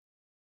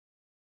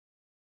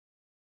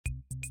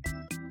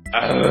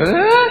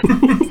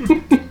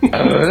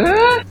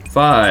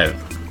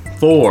5,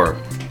 4,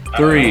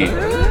 3,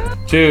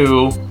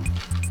 2.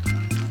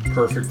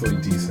 Perfectly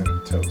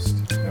decent toast.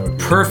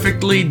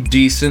 Perfectly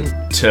decent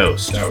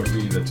toast. That would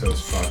be the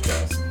Toast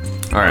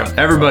Podcast. All right,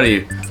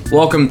 everybody,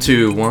 welcome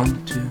to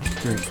 1, 2,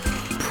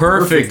 3.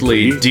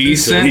 Perfectly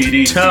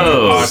decent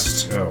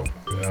toast. Nailed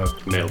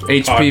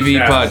it.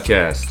 HPV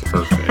podcast.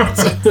 Perfect.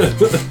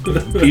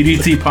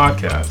 PDT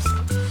Podcast,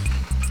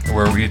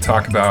 where we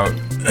talk about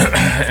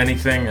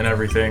anything and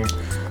everything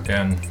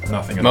and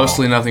nothing at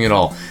Mostly all. nothing at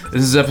all.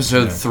 This is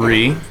episode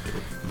 3.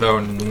 Though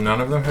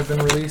none of them have been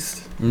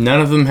released, None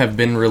of them have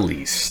been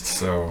released.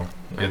 so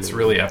it's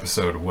really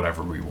episode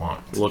whatever we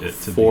want Look it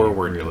to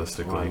forward. be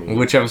realistically.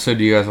 Which episode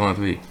do you guys want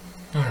it to be?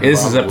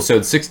 This is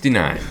episode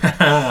 69.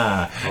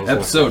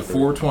 Episode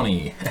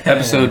 420.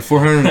 Episode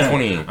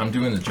 420. I'm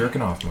doing the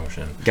jerking off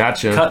motion.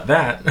 Gotcha. Cut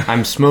that.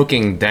 I'm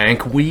smoking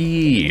dank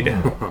weed.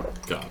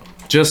 Got him.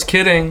 Just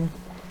kidding.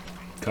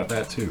 Cut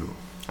that too.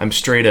 I'm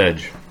straight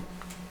edge.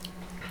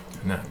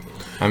 No.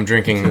 I'm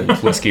drinking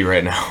whiskey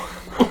right now.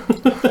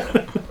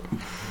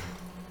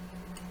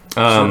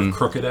 Sort of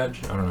crooked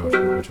edge. I don't know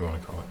what you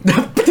want to call it.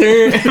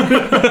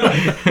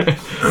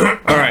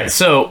 All right,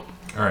 so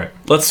All right.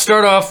 let's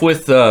start off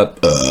with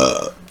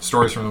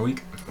Stories from the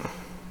week.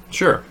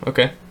 sure,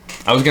 okay.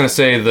 I was gonna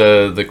say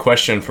the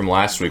question from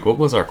last week. What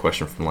was our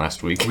question from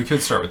last week? We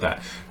could start with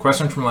that.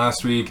 Question from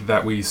last week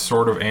that we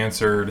sort of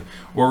answered.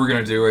 What we're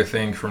going to do, I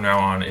think, from now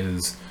on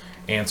is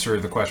answer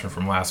the question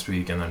from last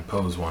week and then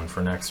pose one for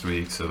next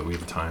week so that we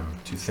have time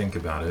to think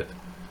about it,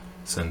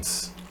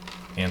 since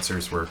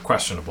answers were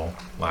questionable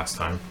last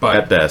time. At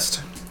But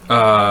best.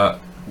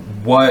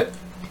 what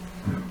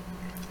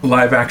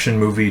live action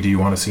movie do you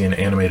want to see an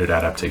animated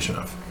adaptation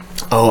of?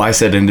 Oh, I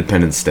said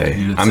Independence Day.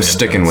 You did I'm say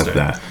sticking with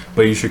Independence that. Day,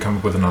 but you should come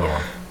up with another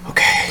one.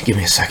 Okay, give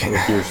me a second.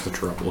 Here's the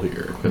trouble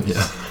here.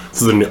 Yeah.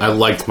 This is I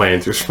liked my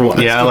answers from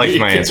last Yeah, I liked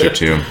week. my answer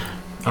too.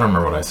 I don't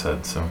remember what I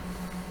said, so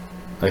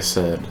I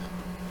said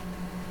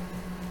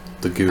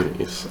The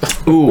Goonies.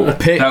 Ooh,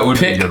 pick, that would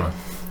be a pick good one.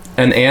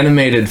 an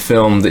animated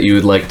film that you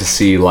would like to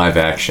see live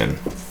action.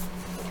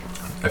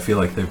 I feel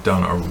like they've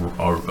done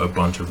a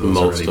bunch of those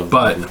Most already, of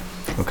but them.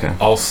 Okay.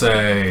 I'll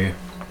say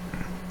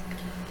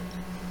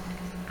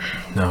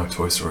no.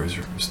 Toy Story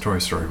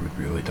would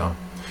be really dumb.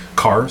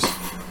 Cars.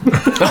 There's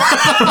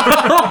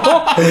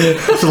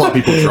a lot of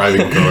people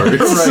driving cars.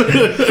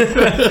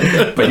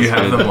 But you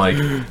have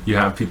them you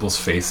have people's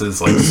faces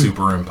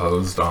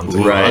superimposed onto.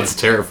 Right. That's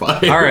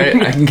terrifying. All right,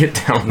 I can get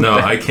down with No,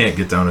 that. I can't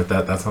get down with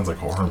that. That sounds like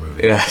a horror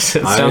movie. Yes,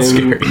 it sounds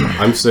scary.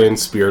 I'm saying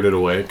Spirited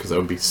Away because that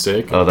would be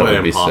sick. Oh, that but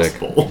would be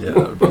sick. impossible. Yeah,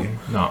 that would be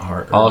not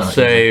hard. or I'll not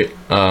say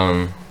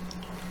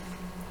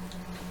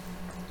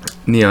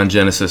Neon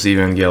Genesis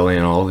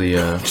Evangelion, all the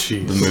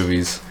Jeez.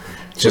 movies.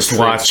 Just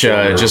watch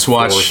Transformers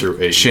 4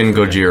 through 8. Shin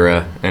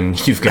Gojira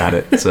and you've got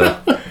it.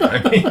 So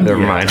never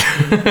mind.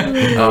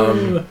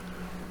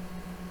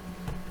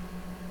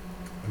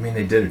 I mean,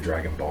 they did a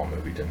Dragon Ball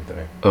movie, didn't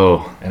they?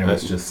 Oh, And it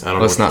was just. I don't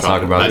know let's what not you're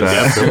talk talking about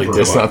that. Definitely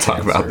Let's did. not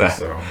talk about that.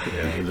 So,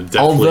 yeah. It definitely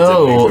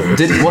Although,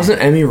 did. wasn't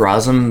Emmy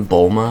Rossum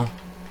Bulma?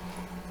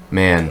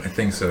 Man, I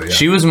think so. Yeah.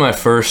 she was my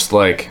first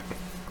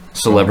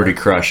celebrity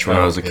crush when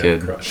I was a Yeah,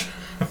 kid. Crush.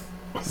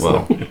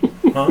 Well,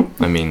 Huh?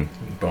 I mean,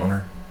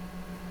 Boner.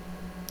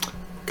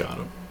 Got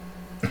him.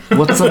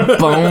 what's a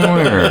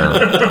boner?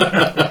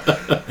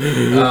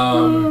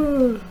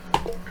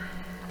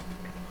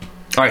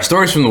 All right,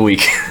 stories from the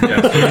week.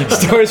 Yeah.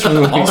 Stories from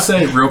the week. I'll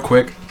say real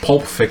quick,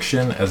 Pulp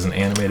Fiction as an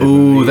animated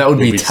Ooh, movie that would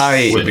be be-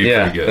 tight. would be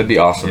yeah, pretty good. that'd be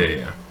awesome.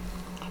 Yeah.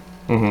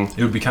 It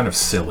would be kind of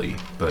silly,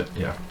 but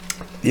yeah.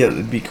 Yeah,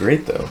 it'd be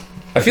great though.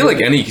 I feel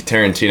like any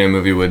Tarantino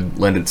movie would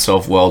lend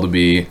itself well to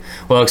be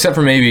except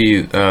for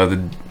maybe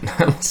the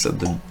I almost said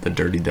the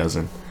Dirty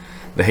Dozen,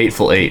 the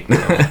Hateful Eight,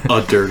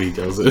 A Dirty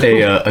Dozen.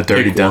 a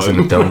Dirty Pick Dozen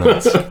one. of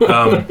donuts.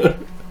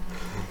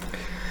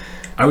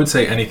 I would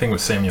say anything with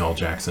Samuel L.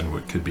 Jackson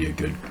could be a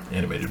good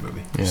animated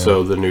movie. Yeah.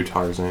 So the new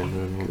Tarzan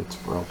movie, that's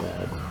real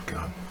bad. Oh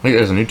god. Wait,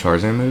 there's a new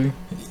Tarzan movie.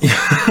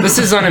 This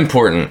is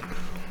unimportant.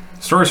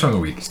 Stories from the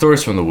week.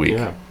 Stories from the week.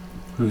 Yeah.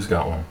 Who's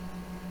got one?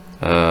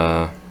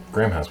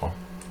 Graham has one.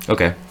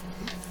 Okay.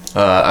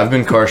 I've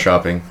been car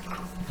shopping,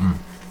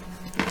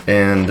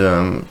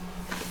 and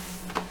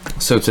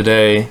so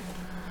today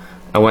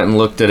I went and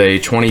looked at a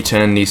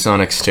 2010 Nissan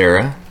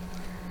Xterra.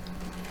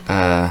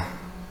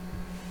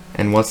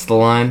 And what's the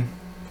line?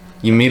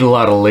 You meet a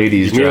lot of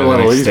ladies You meet a lot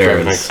driving of ladies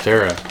driving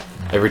Xteras.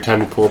 Xterra. Every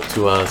time you pull up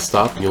to a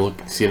stop and you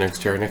see an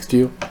Xterra next to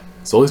you,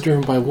 it's always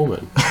driven by a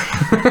woman.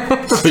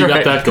 So you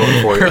got that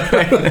going for you.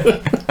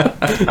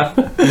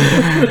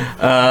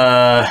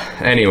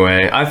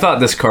 Anyway, I thought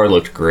this car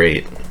looked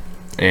great,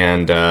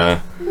 and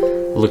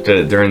looked at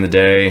it during the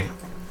day.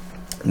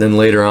 Then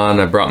later on,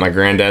 I brought my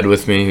granddad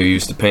with me, who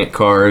used to paint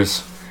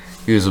cars.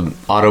 He was an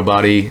auto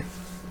body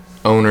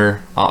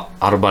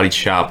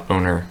shop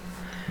owner,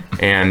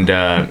 and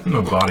A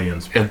body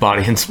inspector. a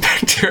body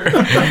inspector.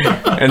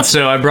 And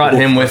so I brought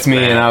him with me,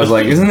 and I was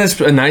like, "Isn't this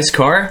a nice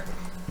car?"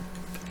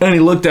 And he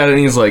looked at it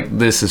and he's like,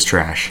 "This is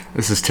trash.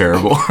 This is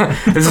terrible.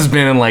 This has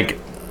been in like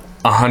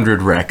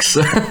 100 wrecks."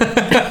 So other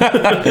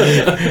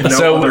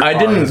I car has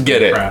didn't been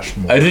get it. crashed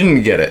more. I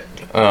didn't get it.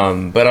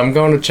 But I'm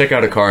going to check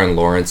out a car in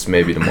Lawrence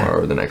maybe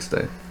tomorrow or the next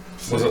day.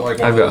 Was it like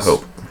one I've of got those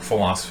hope.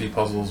 philosophy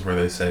puzzles where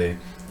they say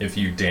if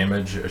you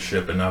damage a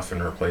ship enough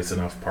and replace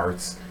enough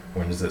parts,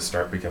 when does it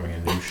start becoming a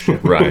new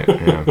ship? Right.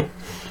 Yeah.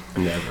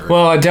 Never.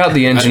 Well, I doubt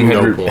the engine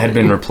no had point.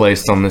 been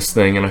replaced on this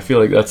thing, and I feel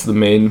like that's the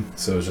main.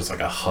 So it's just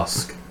like a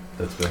husk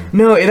that's been.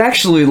 No, it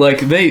actually like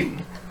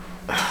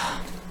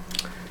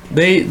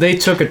they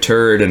took a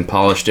turd and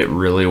polished it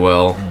really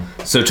well.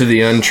 So to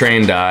the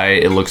untrained eye,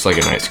 it looks like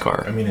a nice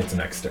car. I mean, it's an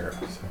Xterra.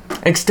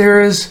 So.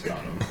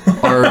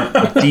 Xteras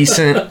are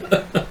decent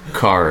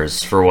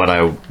cars for what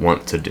I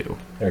want to do.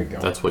 There you go.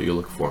 That's what you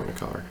look for in a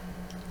car.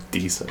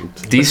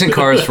 Decent. Decent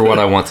cars for what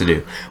I want to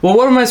do. Well,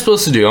 what am I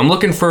supposed to do? I'm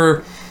looking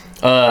for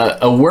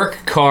a work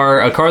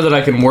car, a car that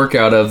I can work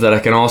out of that I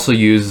can also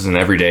use as an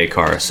everyday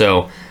car.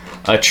 So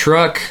a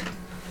truck,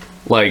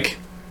 like,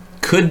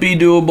 could be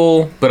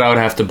doable, but I would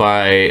have to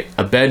buy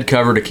a bed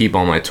cover to keep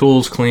all my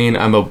tools clean.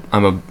 I'm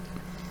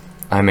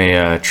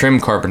a trim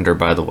carpenter,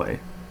 by the way.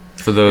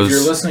 For If you're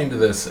those listening to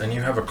this and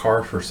you have a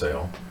car for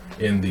sale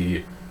in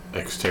the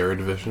Xterra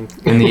division.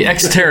 in the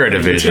Xterra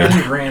division,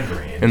 10 grand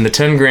range, in the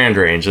 10 grand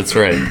range. That's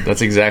right.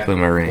 That's exactly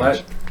my range.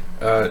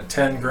 let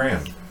 10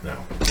 grand. No.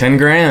 10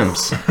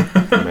 grams.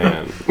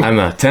 Man. I'm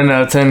a 10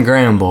 out of 10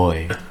 gram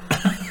boy.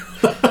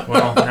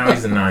 Well, now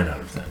he's a 9 out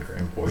of 10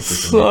 grand boy.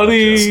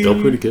 Sonny. Still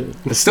pretty good.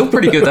 It's still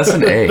pretty good. That's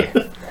an A.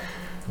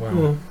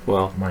 Well,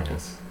 Well,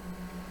 minus.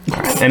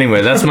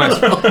 Anyway, that's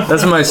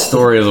my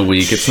story of the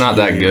week. It's not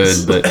that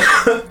good, but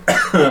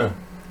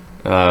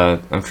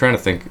I'm trying to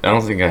think. I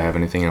don't think I have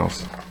anything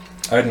else.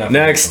 I had nothing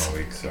Next. all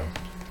week, so.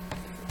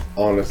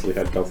 honestly,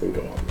 had nothing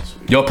go on this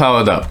week. You're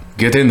powered up.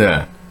 Get in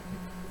there.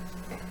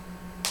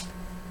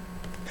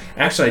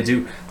 Actually, I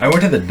do. I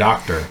went to the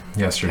doctor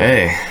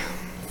yesterday. Hey.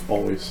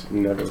 Always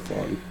never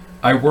fun.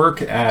 I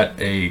work at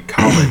a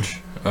college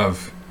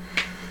of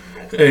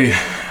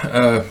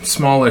a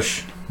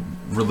smallish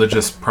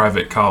religious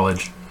private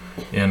college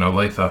in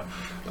Olathe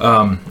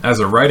as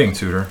a writing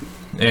tutor.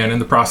 And in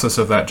the process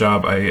of that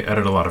job, I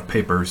edit a lot of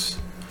papers.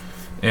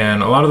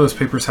 And a lot of those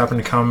papers happen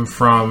to come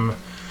from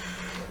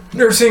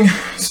nursing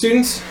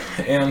students.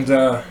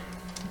 And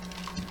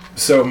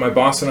so my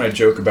boss and I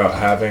joke about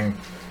having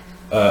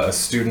a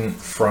student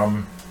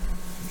from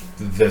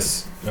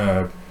this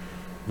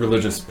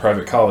religious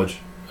private college,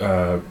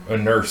 a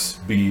nurse,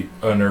 be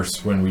a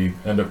nurse when we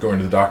end up going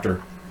to the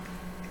doctor.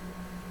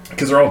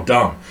 Because they're all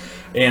dumb.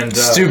 And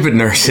Stupid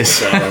nurses.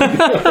 they're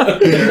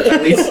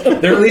at least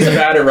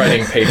bad at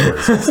writing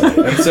papers.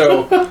 And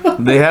so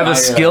They have a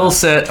skill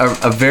set,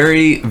 a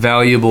very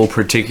valuable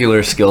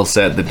particular skill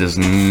set that does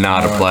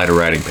not apply to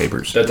writing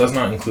papers. that does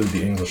not include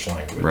the English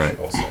language Right.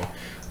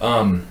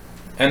 also.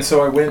 And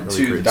so I went Really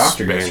to the great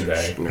doctor Spanish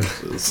yesterday.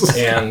 nurses.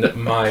 And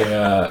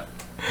my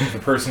the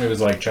person who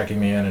was like checking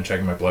me in and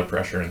checking my blood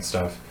pressure and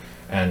stuff,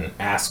 and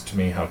asked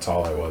me how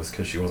tall I was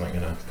because she wasn't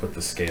gonna put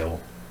the scale,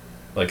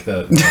 like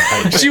the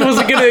height. She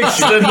wasn't going to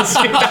extend the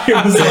scale.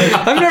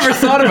 I've never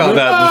thought about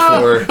that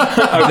before.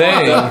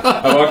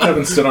 I walked up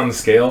and stood on the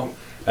scale,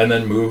 and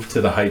then moved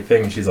to the height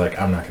thing. And she's like,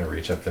 "I'm not gonna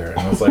reach up there." And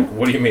I was like,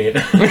 "What do you mean?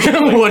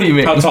 What do you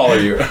mean? How tall are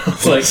you?" I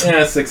was like,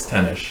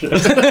 6'10"ish.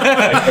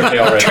 Okay,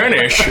 all right.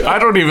 Tennish. I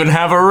don't even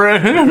have a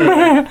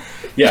ring.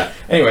 Yeah.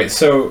 Anyway,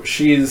 so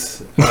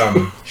she's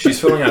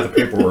filling out the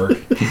paperwork,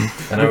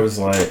 and I was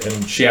like,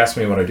 and she asked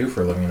me what I do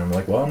for a living, and I'm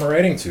like, well, I'm a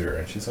writing tutor,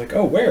 and she's like,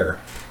 oh, where?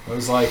 I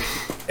was like,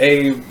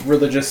 a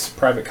religious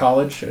private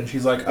college, and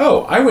she's like,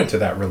 oh, I went to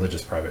that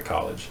religious private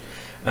college,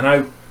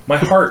 and my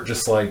heart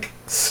just like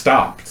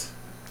stopped,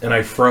 and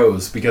I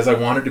froze because I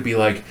wanted to be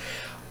like,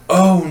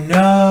 oh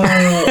no,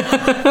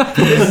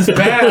 this is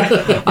bad.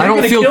 I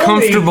don't feel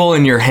comfortable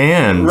in your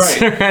hands.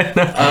 Right.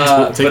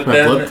 Take but my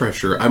then- blood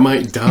pressure. I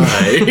might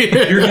die.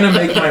 You're gonna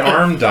make my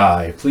arm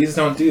die. Please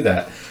don't do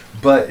that.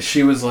 But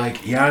she was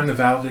like, yeah, I'm the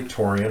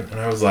valedictorian. And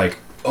I was like,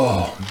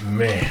 oh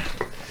man.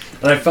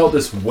 And I felt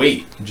this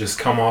weight just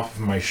come off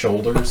of my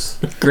shoulders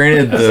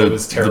Granted, as I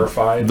was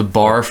terrified. the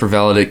bar for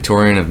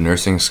valedictorian of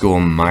nursing school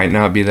might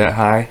not be that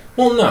high,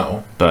 Well,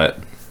 no. but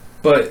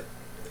But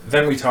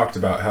then we talked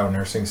about how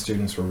nursing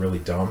students were really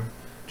dumb.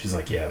 She's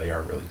like, yeah, they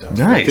are really dumb.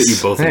 nice. That you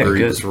both Hey, agreed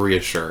good. was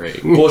reassuring.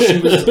 Well,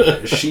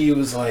 she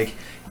was like,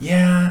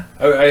 yeah.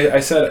 I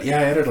said, yeah,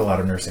 I edit a lot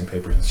of nursing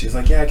papers. And she's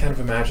like, yeah, I kind of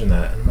imagine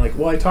that. And I'm like,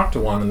 well, I talked to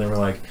one, and they were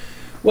like,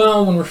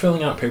 well, when we're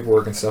filling out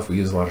paperwork and stuff, we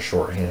use a lot of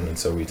shorthand, and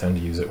so we tend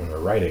to use it when we're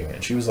writing.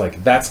 And she was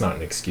like, that's not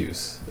an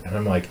excuse. And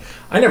I'm like,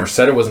 I never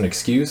said it was an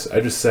excuse.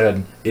 I just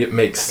said it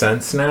makes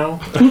sense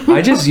now.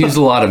 I just use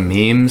a lot of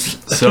memes,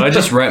 so I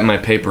just write my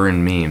paper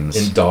in memes.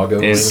 In doggo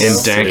in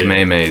lingo. dank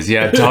maymays.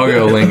 Yeah,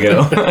 doggo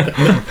lingo.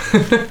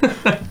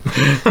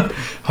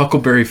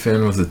 Huckleberry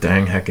Finn was a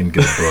dang heckin'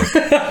 good book.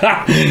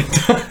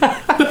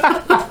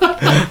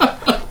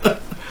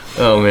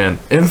 Oh man,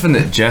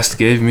 Infinite Jest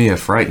gave me a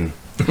frighten.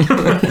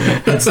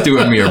 It's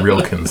doing me a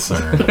real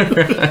concern.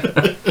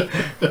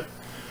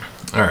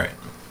 All right.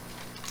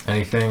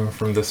 anything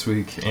from this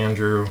week,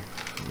 Andrew?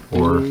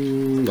 Or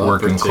Not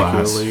working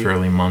class, particularly.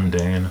 fairly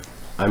mundane?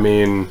 I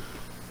mean,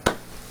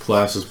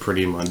 class is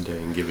pretty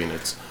mundane, given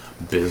it's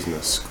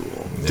business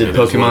school. Did It is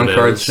what Pokemon it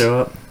cards is. show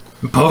up?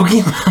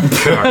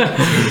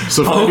 Pokemon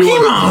So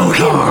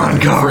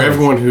Pokemon for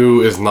everyone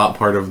who is not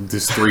part of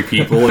these three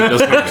people and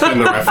doesn't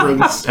understand the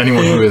reference,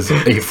 Anyone who is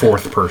a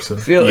fourth person.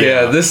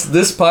 Yeah,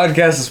 this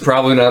podcast is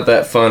probably not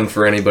that fun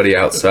for anybody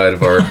outside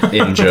of our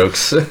in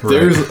jokes.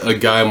 there's a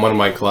guy in one of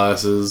my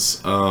classes.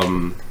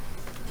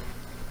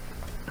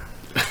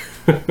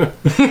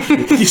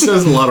 He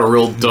says a lot of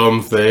real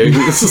dumb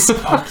things.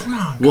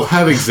 We'll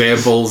have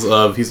examples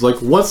of, he's like,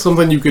 what's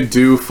something you could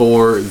do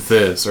for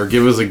this? Or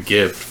give us a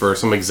gift for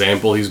some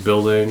example he's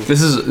building.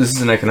 This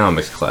is an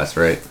economics class,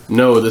 right?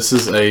 No, this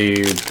is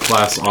a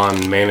class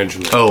on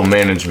management. Oh,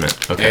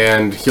 management. Okay.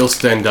 And he'll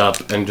stand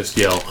up and just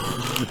yell,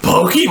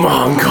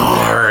 Pokemon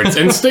cards!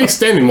 And stay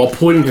standing while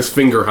pointing his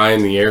finger high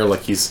in the air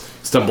like he's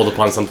stumbled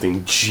upon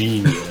something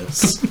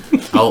genius.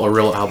 A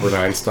real Albert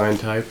Einstein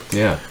type.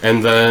 Yeah.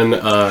 And then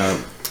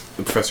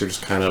the professor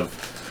just kind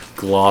of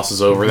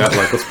glosses over that,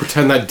 like, let's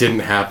pretend that didn't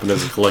happen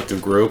as a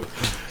collective group.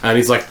 And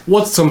he's like,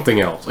 what's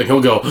something else? And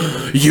he'll go,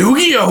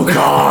 Yu-Gi-Oh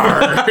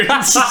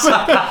cards!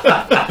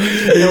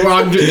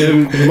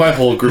 and my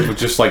whole group would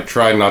just, like,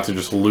 try not to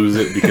just lose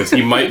it because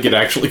he might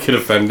actually get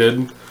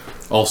offended.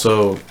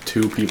 Also,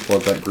 2 people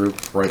at that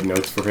group write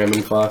notes for him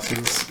in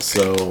classes,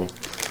 so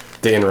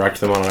they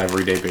interact with him on an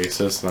everyday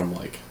basis, and I'm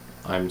like,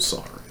 I'm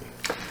sorry.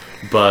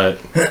 But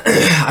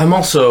I'm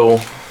also...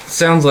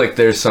 Sounds like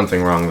there's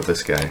something wrong with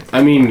this guy.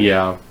 I mean,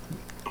 yeah.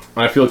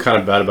 I feel kind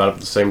of bad about it at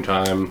the same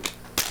time.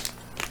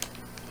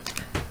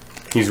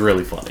 He's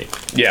really funny.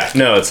 Yeah.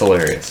 No, it's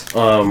hilarious.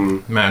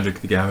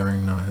 Magic the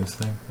Gathering, not his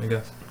thing, I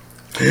guess.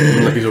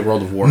 He's a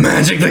World of Warcraft.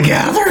 Magic the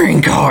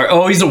Gathering card.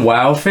 Oh, he's a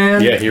WoW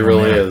fan? Yeah, he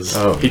really man. is.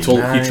 Oh, he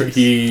told nice.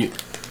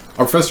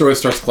 our professor always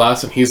starts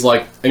class and he's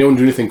like, anyone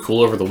do anything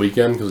cool over the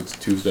weekend? Because it's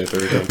Tuesday,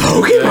 Thursday.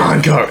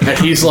 Pokemon card. And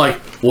he's like,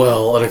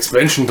 well, an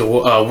expansion to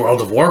World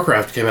of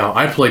Warcraft came out.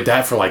 I played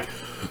that for like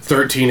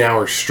 13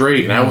 hours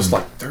straight. And I was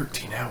like,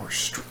 13 hours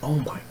straight? Oh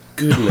my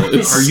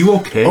goodness. Are you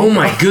okay? Oh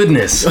my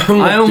goodness.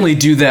 I only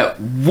do that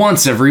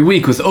once every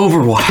week with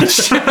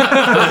Overwatch.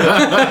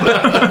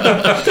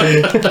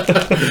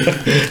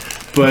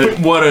 But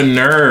What a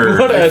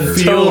nerd. I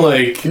feel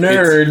like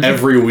nerd. it's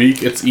every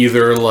week it's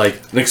either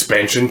like an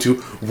expansion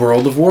to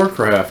World of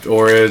Warcraft,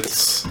 or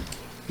it's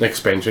an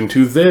expansion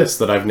to this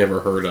that I've never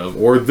heard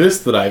of, or this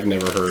that I've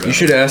never heard of. You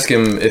should ask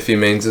him if he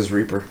mains his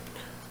Reaper.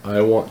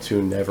 I want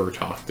to never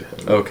talk to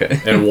him. Okay.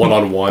 And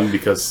one-on-one,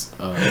 because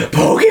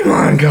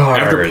Pokemon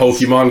cards. after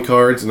Pokemon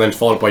cards and then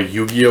followed by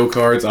Yu-Gi-Oh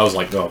cards, I was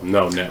like, oh,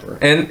 no, never.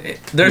 And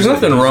there's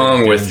nothing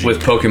wrong with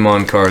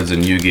Pokemon cards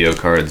and Yu-Gi-Oh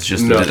cards,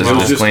 just No, as it a was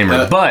just,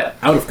 disclaimer. But,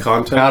 Out of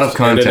context. Out of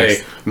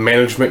context. And in a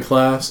management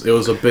class, it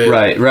was a bit...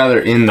 right,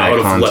 rather in that Out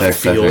of left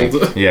context, I field.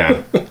 think.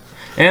 Yeah.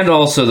 And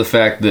also the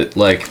fact that,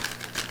 like,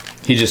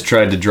 he just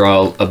tried to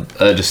draw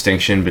a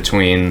distinction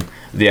between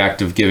the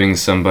act of giving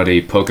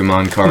somebody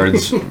Pokemon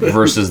cards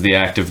versus the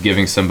act of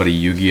giving somebody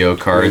Yu-Gi-Oh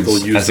cards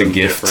They'll use as a them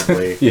gift.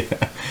 differently.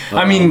 Yeah.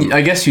 I mean,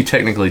 I guess you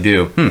technically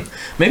do.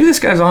 Maybe this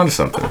guy's onto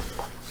something.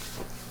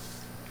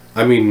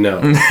 I mean, no.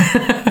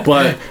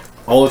 But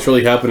all that's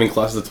really happened in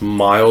class that's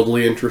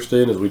mildly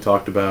interesting is we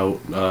talked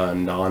about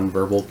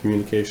non-verbal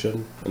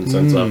communication in the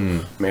sense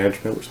of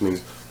management, which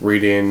means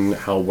reading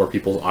where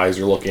people's eyes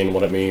are looking,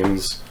 what it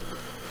means,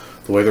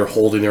 the way they're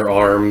holding their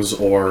arms,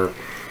 or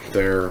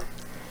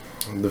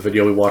the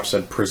video we watched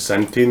said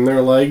presenting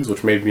their legs,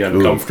 which made me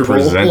uncomfortable.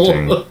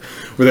 presenting. Where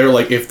they're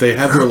like, if they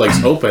have their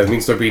legs open, it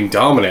means they're being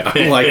dominant.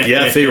 I'm like,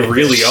 yeah, they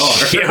really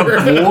are. Yeah,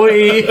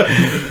 boy.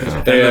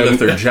 And then if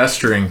they're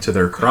gesturing to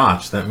their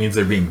crotch, that means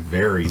they're being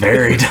very...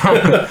 Very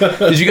dumb.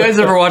 Did you guys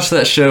ever watch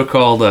that show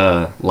called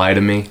Lie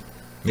to Me?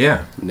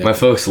 Yeah. My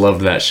folks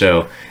loved that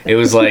show. It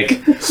was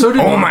like, So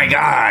did oh my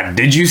god,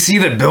 did you see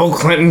that Bill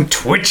Clinton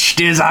twitched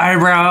his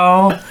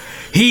eyebrow?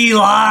 He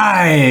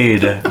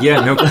lied.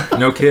 Yeah,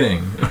 no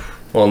kidding.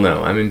 Well,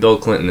 no, I mean, Bill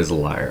Clinton is a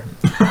liar.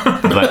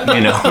 But, you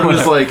know.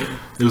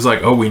 It was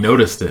like, oh, we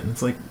noticed it. And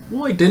it's like,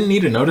 well, I didn't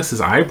need to notice his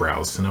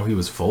eyebrows to know he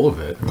was full of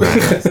it.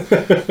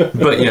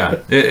 But yeah,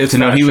 it's to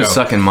know that he was show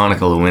sucking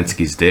Monica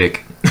Lewinsky's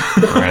dick.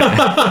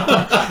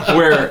 Right.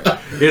 where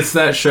it's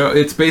that show.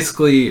 It's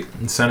basically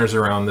centers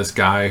around this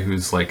guy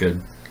who's like a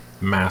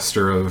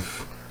master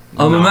of.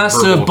 I'm a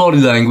master of nonverbal- body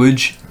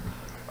language.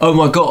 Oh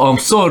my god, I'm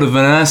sort of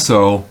an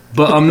asshole,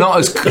 but I'm not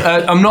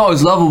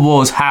as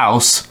lovable as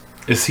House.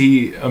 Is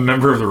he a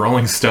member of the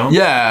Rolling Stones?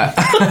 Yeah.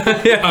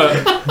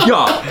 Yeah.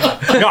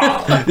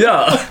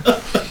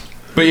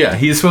 But yeah,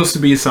 he's supposed to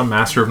be some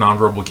master of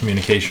nonverbal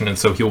communication, and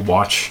so he'll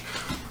watch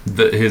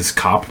his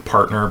cop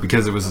partner,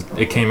 because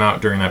it came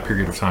out during that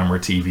period of time where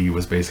TV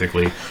was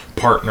basically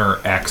partner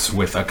X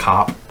with a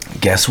cop.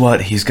 Guess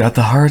what? He's got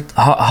the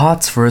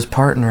hots for his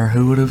partner.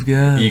 Who would have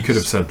guessed? You could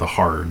have said the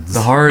hards.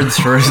 The hards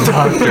for his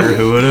doctor.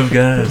 Who would have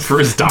guessed? For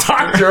his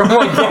doctor. Oh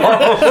my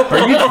god.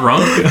 Are you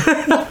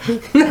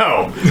drunk?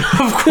 No,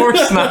 of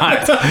course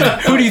not.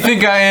 Who do you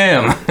think I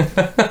am?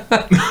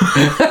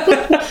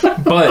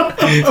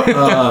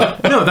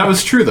 No, that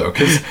was true though,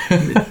 because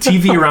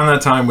TV around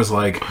that time was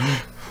like,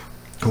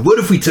 what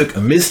if we took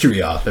a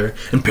mystery author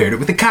and paired it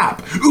with a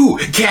cop? Ooh,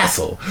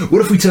 Castle.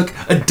 What if we took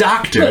a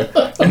doctor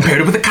and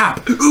paired it with a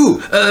cop?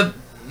 Ooh,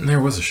 there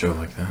was a show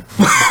like that.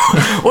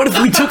 What if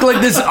we took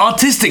like this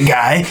autistic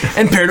guy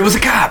and paired it with a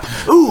cop?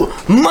 Ooh,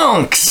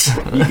 monks.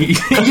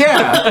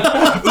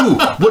 Yeah. Ooh,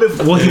 what if?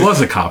 Well, he was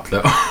a cop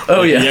though.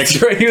 Oh yeah,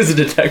 that's right. He was a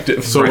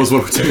detective. So it was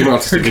what we took him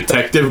out to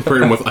detective and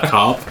paired him with a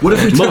cop. What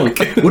if we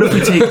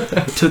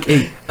took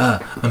a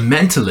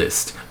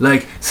mentalist,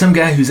 like some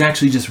guy who's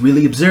actually just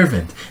really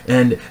observant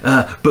and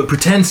but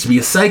pretends to be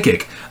a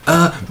psychic?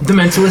 The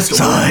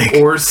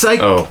mentalist or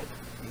psych. Oh.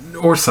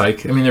 Or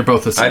Psych. I mean, they're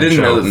both the same I didn't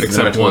show, know that The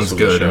except Mentalist one's was a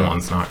good and show.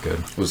 one's not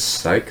good. Was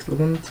Psych the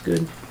one that's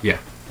good? Yeah.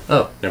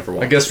 Oh, Never I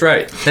watched. guessed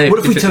right. Hey, What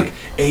if we 50-50. took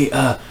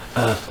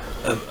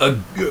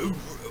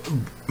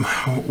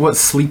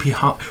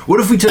what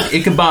if we took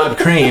Ichabod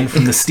Crane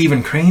from the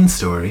Stephen Crane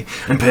story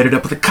and paired it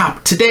up with a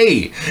cop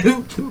today?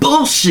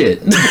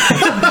 Bullshit.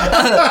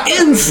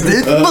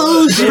 Instant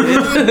bullshit.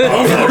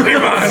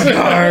 Pokemon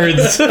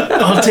cards?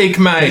 I'll take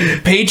my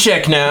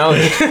paycheck now.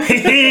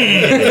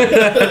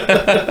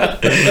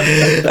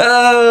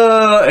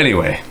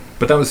 Anyway,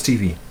 But that was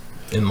TV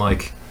in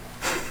like,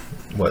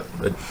 what,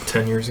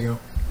 10 years ago?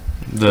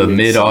 the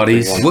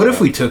mid-aughties. like- What if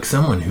we took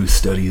someone who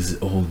studies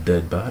old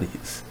dead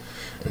bodies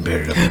and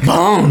paired it up with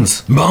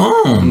Bones.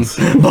 bones?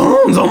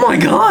 Bones. Oh my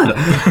God.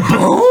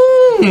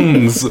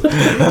 Bones.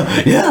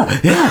 Yeah.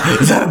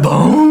 Is that a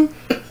bone?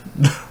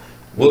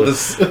 Well,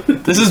 this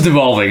This is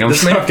devolving.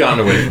 may have gotten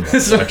away from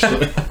us,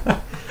 actually.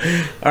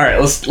 All right,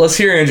 let's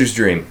hear Andrew's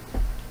dream.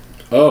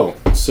 Oh,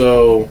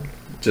 so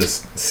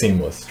Just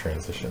seamless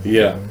transition.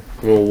 yeah.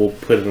 Well, we'll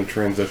put it in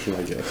transition,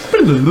 I guess.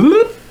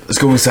 Let's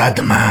go inside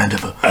the mind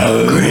of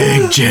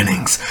Greg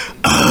Jennings.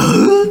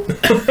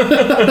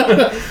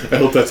 I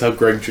hope that's how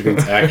Greg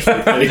Jennings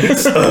actually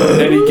thinks.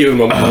 Any given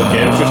moment,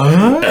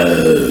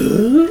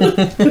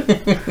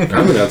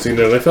 I'm announcing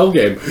an NFL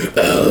game.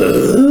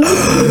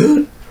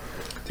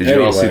 Did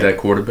you all see Anyway. that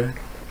quarterback?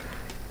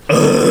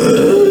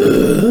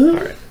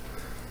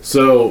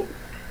 So,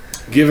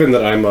 given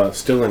that I'm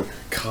still in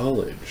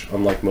college,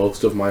 unlike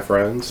most of my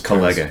friends,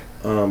 Collega.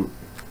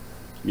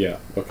 yeah,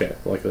 okay,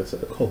 like I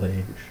said,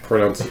 College.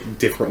 pronounced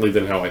differently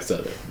than how I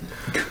said it.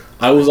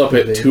 I was up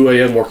at 2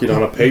 a.m. working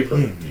on a paper,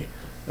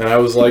 and I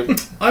was like,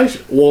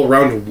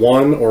 around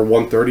 1 or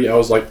 1:30, I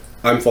was like,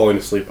 I'm falling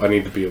asleep. I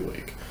need to be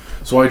awake.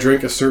 So I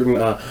drank a certain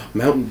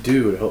Mountain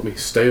Dew to help me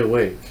stay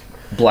awake.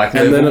 Black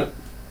And label? then,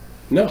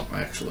 no,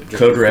 actually, just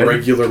Code Red?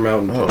 regular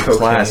Mountain Dew. Oh, Cocaine.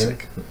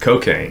 classic.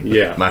 Cocaine.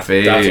 Yeah, My That's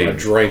when I fave.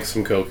 drank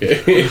some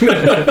cocaine.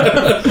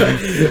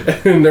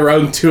 And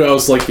around 2, I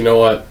was like, you know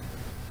what?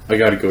 I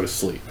got to go to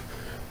sleep.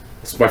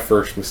 It's my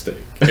first mistake,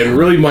 and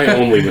really my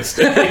only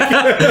mistake.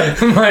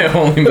 My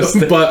only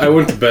mistake. But I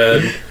went to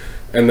bed,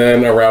 and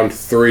then around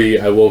 3,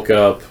 I woke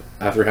up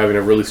after having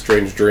a really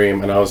strange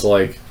dream, and I was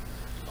like,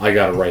 I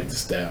gotta write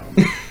this down.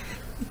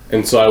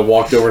 And so I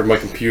walked over to my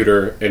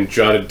computer and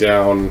jotted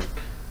down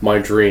my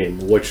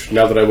dream, which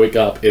now that I wake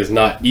up is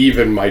not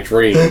even my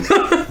dream,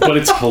 but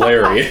it's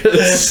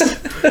hilarious.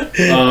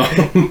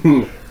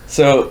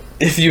 So,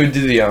 if you would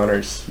do the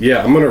honors.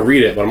 Yeah, I'm gonna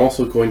read it, but I'm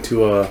also going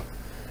to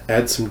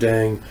add some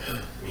dang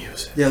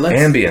music. Yeah, let's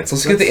Ambience.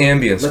 Let's get the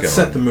ambience Let's going.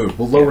 set the mood.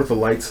 We'll lower the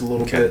lights a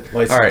little Okay. bit.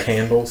 Light All some right.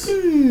 candles.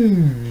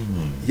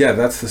 Yeah,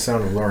 that's the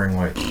sound of lowering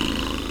light.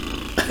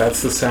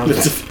 That's the sound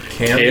of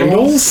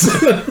candles.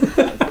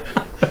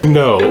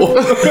 No. And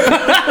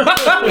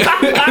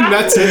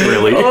that's it,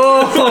 really.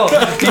 Oh,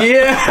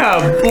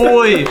 yeah,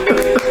 boy.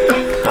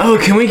 Oh,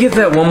 can we get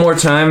that one more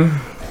time?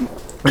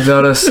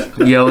 Without us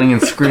yelling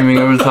and screaming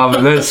over the top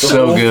of it. It's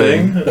so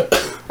good.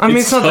 I mean,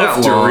 it's not that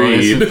tough to long.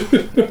 read.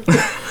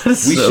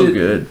 It's We so should-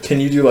 good. Can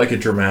you do like a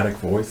dramatic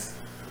voice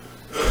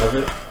of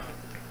it?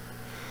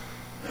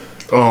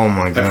 Oh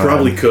my god. I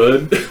probably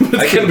could. It's I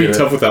gonna can be do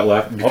tough it. with that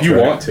laugh. If I'll you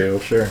try want to,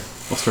 Sure.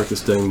 I'll start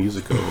this dang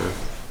music over.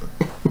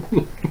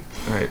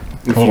 Alright.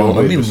 If Hold you on, want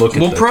let me to just- look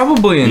at We'll this.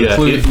 probably Yeah,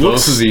 include it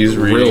looks both of these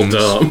real readings.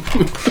 dumb.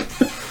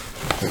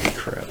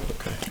 Crap,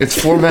 okay. It's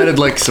formatted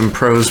like some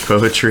prose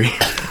poetry.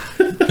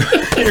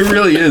 It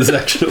really is,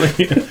 actually.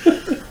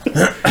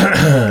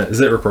 Is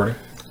it recording?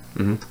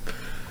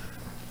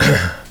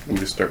 Let me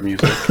just start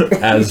music.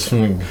 As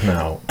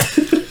now.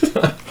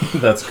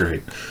 That's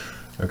great.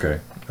 Okay.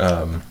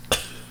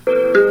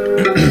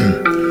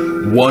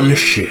 One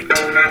shit.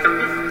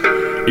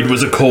 It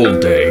was a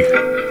cold day.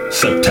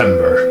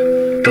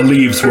 September. The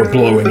leaves were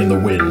blowing in the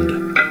wind.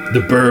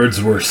 The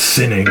birds were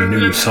singing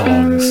new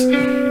songs.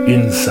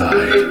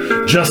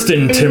 Inside,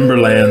 Justin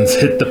Timberlands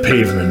hit the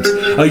pavement.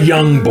 A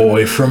young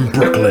boy from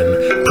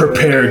Brooklyn,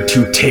 prepared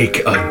to take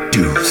a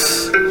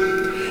deuce.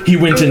 He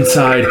went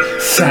inside,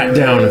 sat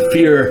down,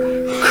 fear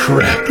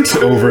crept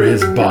over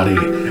his body,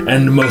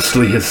 and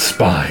mostly his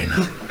spine.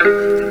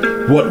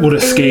 What would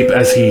escape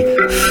as he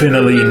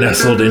finally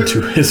nestled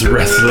into his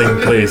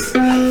wrestling place,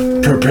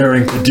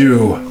 preparing to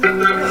do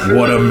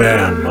what a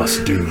man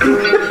must do.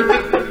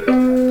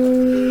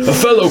 A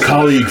fellow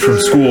colleague from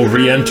school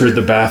re-entered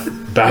the bathroom.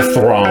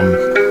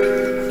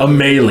 a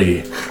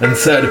melee and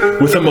said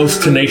with a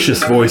most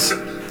tenacious voice,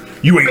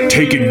 "You ain't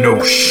taking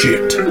no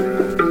shit."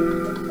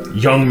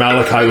 Young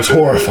Malachi was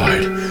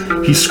horrified.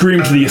 He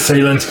screamed to the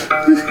assailant,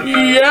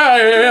 "Yeah, I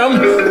am."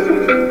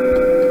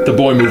 The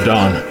boy moved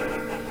on.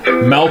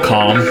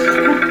 Malcolm,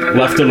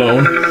 left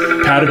alone,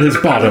 patted his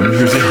bottom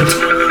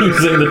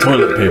using the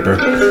toilet paper,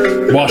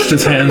 washed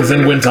his hands,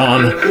 and went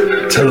on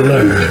to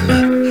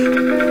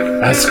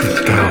learn. As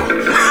could go.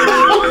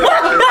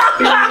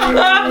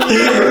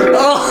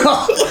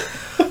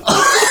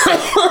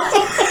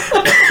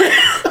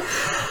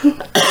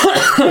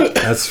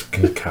 That's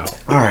cow.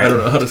 All right. I don't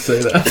know how to say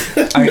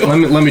that.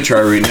 Let me try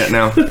reading it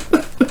now,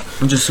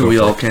 just so we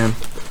all can.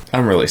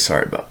 I'm really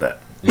sorry about that.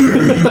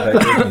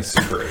 That gave me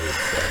super AIDS,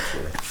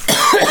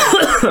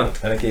 actually.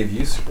 And it gave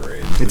you super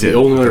AIDS. The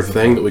only other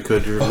thing that we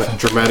could do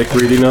dramatic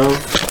reading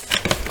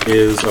of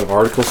is an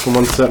article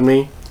someone sent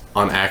me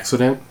on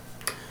accident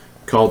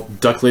called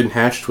 "Duckling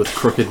Hatched with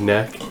Crooked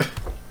Neck."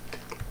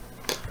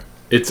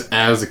 It's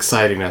as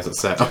exciting as it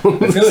sounds. I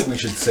feel like we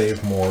should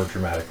save more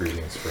dramatic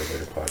readings for a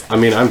later podcast. I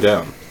mean, I'm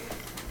down.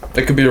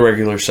 It could be a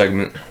regular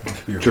segment.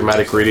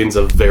 Dramatic readings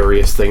of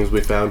various things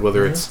we found,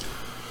 whether it's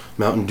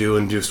Mountain Dew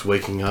induced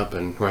waking up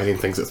and writing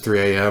things at 3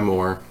 a.m.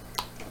 or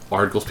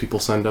articles people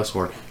send us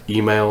or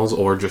emails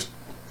or just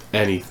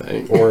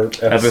anything. Or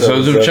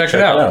Episodes of Check It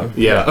Out.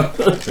 Yeah.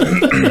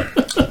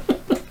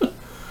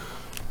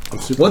 I'm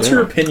super What's down.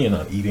 your opinion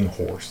on eating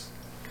horse?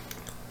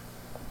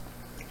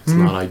 It's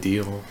not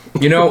ideal.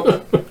 You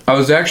know, I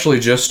was actually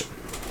just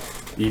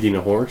Eating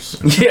a horse?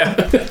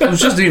 I was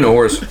just eating a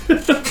horse.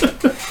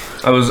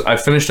 I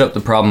finished up The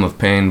Problem of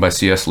Pain by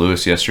C.S.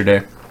 Lewis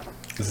yesterday.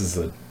 This is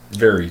a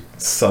very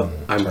sudden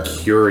I'm turn,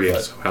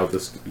 curious how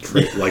this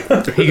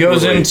He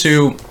goes relates.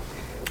 into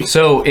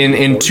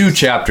in 2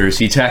 chapters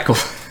he tackles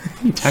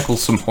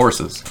some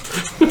horses.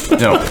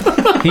 No,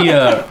 he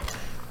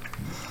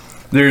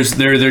there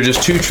are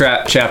just 2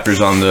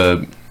 chapters on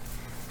the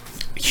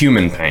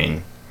human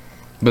pain,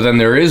 but then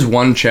there is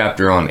 1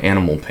 chapter on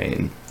animal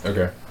pain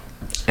Okay.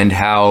 and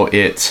how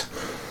it's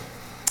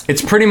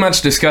pretty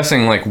much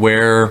discussing like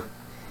where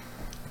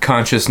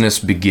consciousness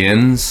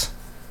begins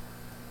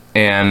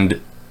and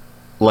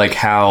like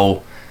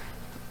how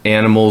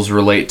animals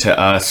relate to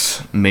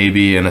us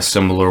maybe in a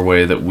similar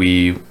way that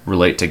we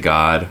relate to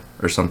God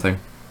or something.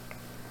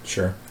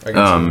 Sure. I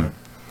can see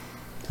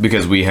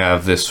Because we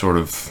have this sort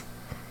of,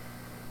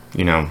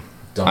 you know,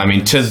 that. I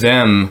mean, to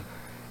them,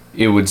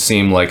 it would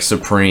seem like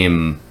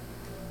supreme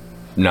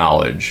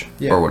knowledge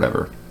Yeah. or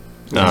whatever.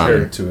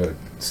 Compared to a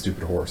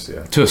stupid horse,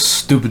 yeah. To a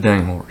stupid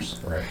dang horse.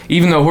 Right.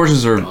 Even though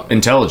horses are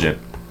intelligent,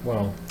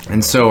 Well,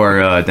 and so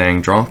are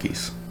dang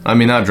donkeys. I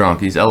mean, not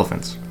donkeys,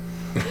 elephants.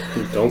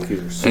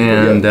 Donkeys are super.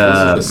 And those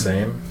are the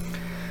same.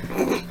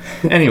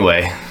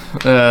 anyway,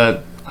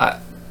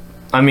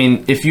 I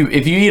mean, if you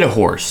eat a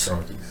horse,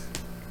 Donkeys.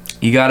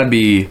 you got to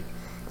be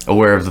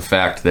aware of the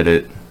fact that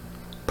it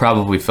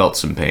probably felt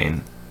some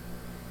pain,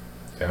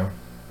 Yeah.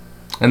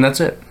 and that's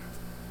it.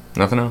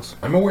 Nothing else.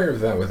 I'm aware of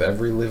that with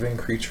every living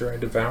creature I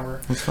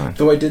devour. That's fine.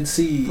 Though I did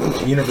see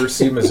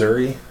University of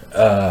Missouri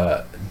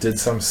did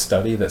some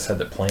study that said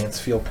that plants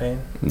feel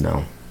pain.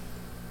 No.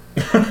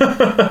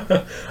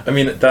 I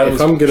mean, that If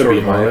was I'm gonna sort be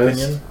of my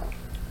honest- opinion.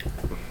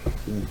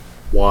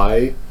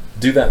 Why?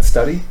 Do that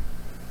study?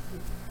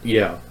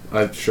 Yeah,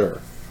 I'm sure.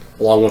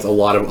 Along with a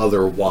lot of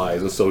other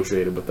whys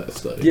associated with that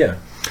study. Yeah.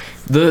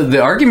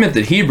 The argument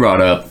that he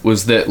brought up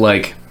was that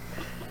like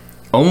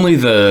only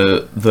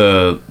the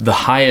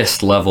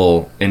highest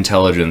level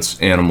intelligence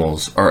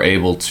animals are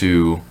able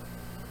to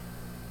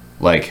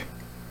like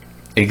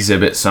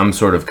exhibit some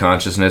sort of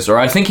consciousness, or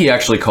I think he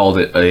actually called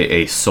it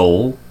a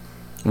soul,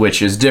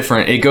 which is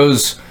different. It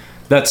goes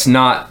that's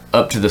not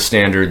up to the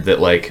standard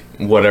that like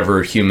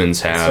whatever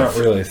humans have. It's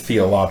not really a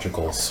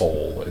theological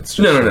soul. It's just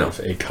No. sort of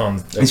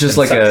a It's just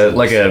like a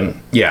conceptual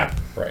soul. yeah.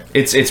 Right.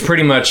 It's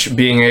pretty much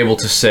being able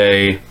to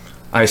say,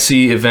 I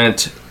see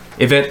event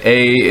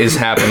A is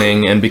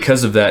happening, and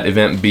because of that,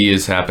 event B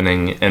is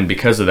happening, and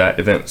because of that,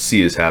 event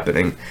C is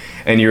happening,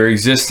 and you're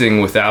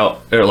existing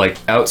without or like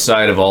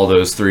outside of all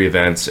those 3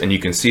 events, and you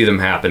can see them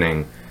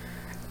happening.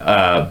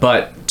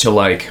 But to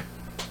like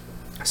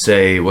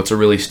say, what's a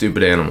really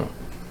stupid animal?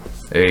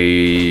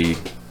 A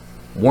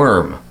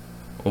worm,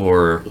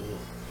 or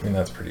I mean,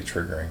 that's pretty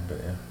triggering, but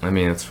yeah. I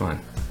mean, it's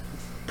fine.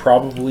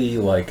 Probably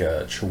like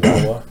a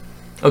chihuahua.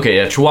 Okay,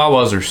 yeah,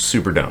 Chihuahuas are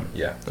super dumb.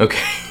 Yeah, Okay.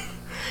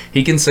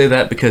 He can say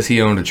that because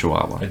he owned a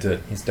Chihuahua. I did.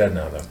 He's dead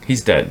now, though.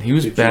 He's dead. He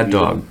was a Did you bad eat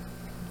dog. him?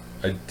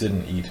 I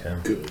didn't eat him.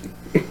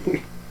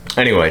 Good.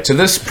 Anyway, to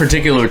this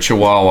particular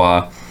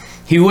Chihuahua,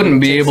 he wouldn't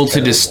be able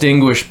to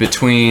distinguish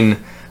between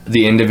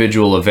the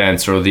individual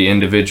events or the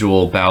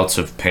individual bouts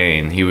of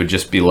pain. He would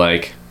just be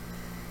like,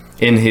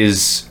 in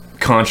his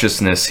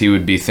consciousness, he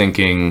would be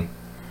thinking,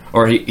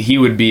 or he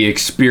would be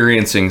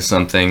experiencing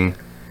something,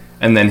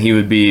 and then he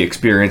would be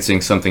experiencing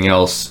something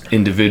else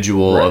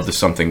individual of the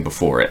something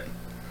before it.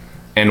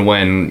 And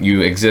when you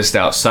exist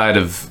outside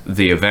of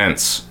the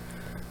events,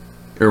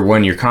 or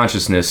when your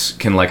consciousness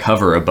can like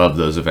hover above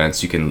those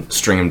events, you can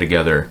string them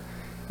together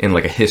in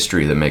like a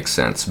history that makes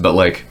sense. But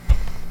like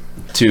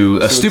to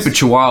a stupid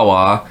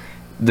Chihuahua,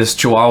 this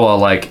Chihuahua,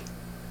 like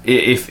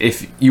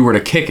if you were to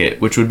kick it,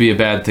 which would be a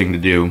bad thing to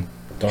do,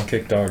 Don't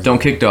kick dogs. don't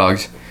kick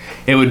dogs.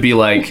 It would be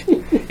like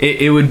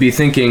it would be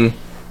thinking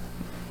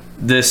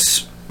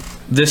this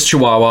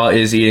Chihuahua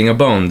is eating a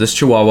bone. This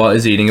Chihuahua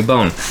is eating a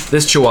bone.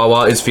 This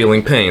Chihuahua is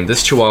feeling pain.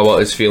 This Chihuahua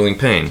is feeling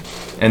pain.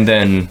 And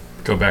then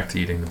Go back to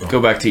eating the bone. go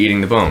back to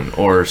eating the bone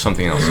or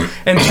something else.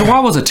 And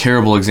Chihuahua's a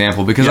terrible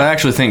example because I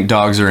actually think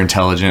dogs are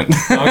intelligent.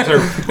 Dogs are,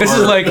 This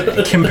is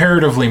like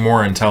comparatively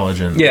more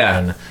intelligent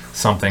Yeah. than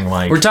something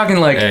like we're talking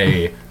like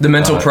a the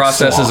mental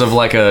processes sloth. of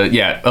like a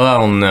I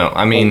don't know.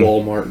 I mean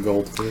Walmart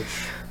goldfish.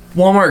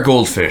 Walmart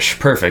goldfish,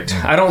 perfect.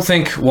 I don't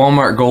think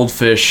Walmart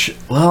goldfish.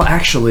 Well,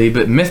 actually,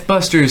 but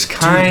MythBusters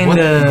kind What-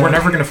 of. We're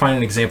never going to find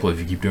an example if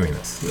you keep doing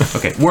this.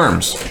 Okay,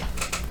 worms.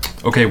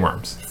 Okay,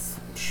 worms.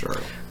 Sure.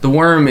 The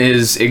worm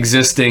is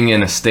existing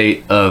in a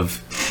state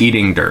of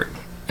eating dirt,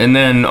 and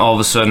then all of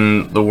a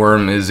sudden, the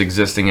worm is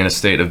existing in a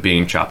state of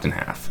being chopped in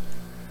half.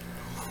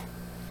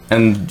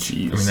 And I mean,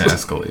 Jeez. that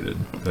escalated.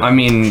 But I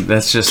mean,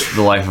 that's just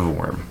the life of a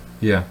worm.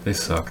 yeah, they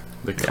suck.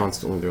 They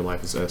constantly, their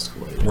life is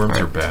escalating. Worms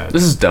are bad.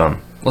 This is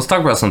dumb. Let's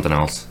talk about something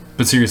else.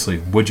 But seriously,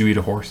 would you eat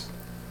a horse?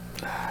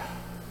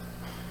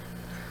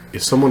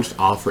 If someone just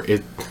offer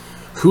it,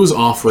 who's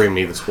offering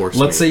me this horse?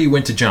 Let's say meat? you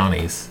went to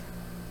Johnny's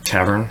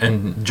Tavern.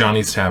 and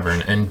Johnny's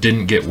Tavern and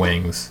didn't get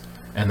wings,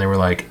 and they were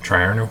like,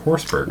 "Try our new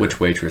horse burger." Which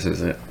waitress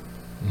is it?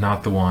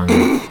 Not the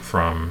one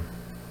from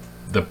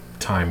the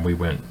time we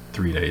went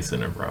 3 days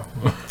in a row.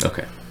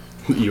 Okay.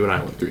 you and I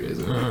went 3 days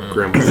ago.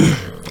 Grandma.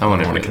 I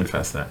want I want to to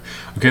confess that.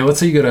 Okay, let's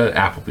say you go to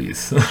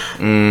Applebee's.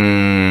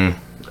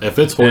 If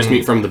it's horse And-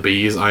 meat from the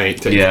bees, I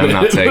ain't taking Yeah, I'm it.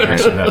 not taking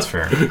Actually, it. that's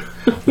fair.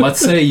 Let's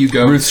say you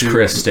go Ruth's to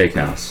Chris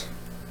Steakhouse.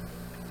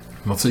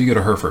 Let's say you go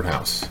to Hereford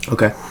House.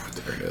 Okay.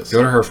 There it is.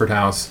 Go to Hereford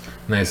House,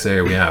 and they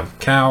say we have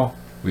cow,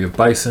 we have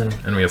bison,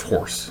 and we have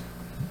horse.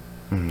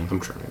 I'm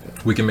trying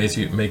it. We can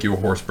make you a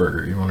horse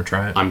burger. You want to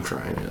try it? I'm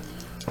trying it.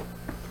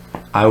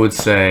 I would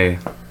say.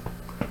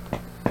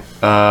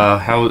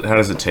 How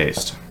does it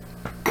taste?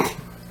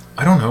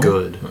 I don't know.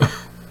 Good.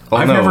 Oh,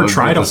 I've never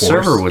tried a the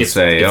server horse. would If,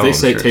 say. if oh, they I'm say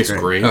sure it it's tastes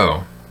great,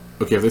 Oh,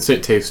 okay. If they say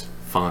it tastes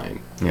fine,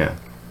 Yeah.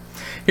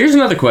 Here's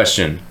another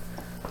question.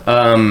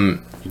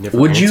 you never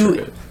Would answered you?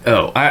 it.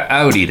 Oh,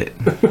 I would eat it.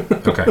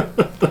 okay.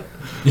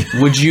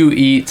 Would you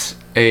eat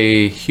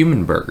a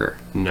human burger?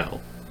 No.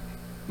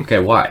 Okay,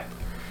 why?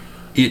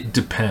 It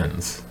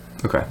depends.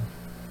 Okay.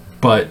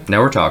 But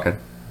Now we're talking.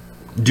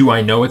 do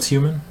I know it's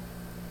human?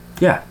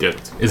 Yeah. Good.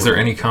 Is there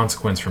any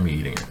consequence for me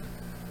eating it?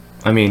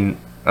 I mean,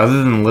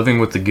 other than living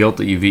with the guilt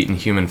that you've eaten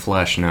human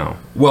flesh, no.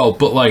 Well,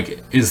 but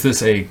like, is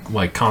this a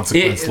like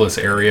consequenceless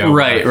area?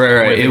 Right.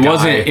 where the It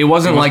wasn't. guy- It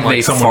wasn't like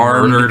they someone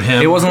farmed. murdered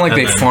him. It wasn't like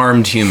and they then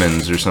farmed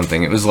humans or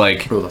something. It was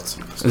like Oh, that's.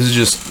 this is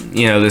just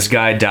this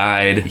guy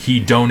died. He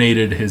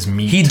donated his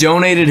meat. He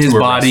donated his To a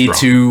body restaurant.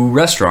 to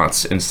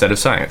restaurants instead of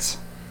science.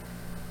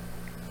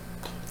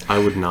 I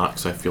would not,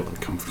 because I feel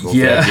uncomfortable.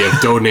 Yeah. Yeah. The idea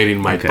of donating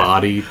my Okay.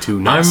 body to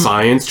not I'm-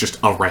 science, just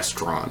a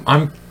restaurant.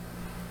 I'm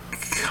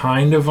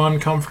kind of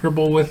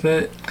uncomfortable with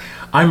it.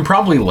 I'm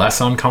probably less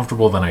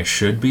uncomfortable than I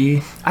should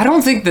be. I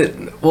don't think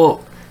that.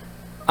 Well,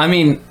 I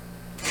mean,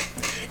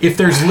 If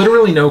there's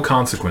literally no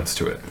consequence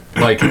to it,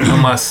 like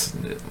unless,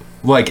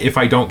 like if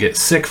I don't get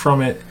sick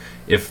from it,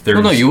 if there's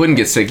well, no, you wouldn't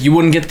get sick. You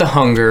wouldn't get the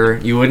hunger.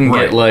 You wouldn't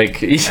Right. get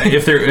like.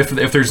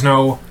 if there's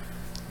no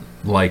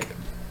like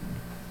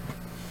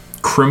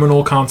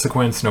criminal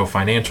consequence, no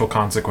financial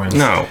consequence,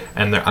 No.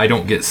 and I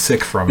don't get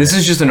sick from This it,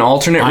 is just an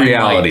alternate I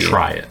reality. might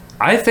try it.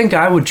 I think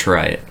I would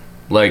try it.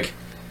 Like,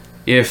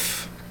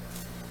 if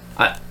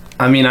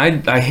I mean,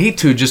 I hate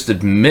to just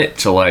admit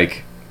to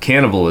like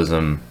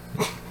cannibalism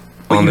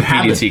on the you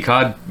haven't.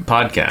 PDT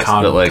podcast,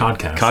 Cod- but like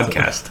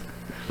Codcast.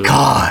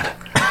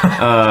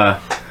 God.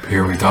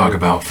 Here we talk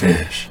about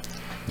fish.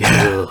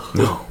 Yeah,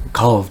 no,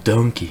 Call of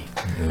Donkey.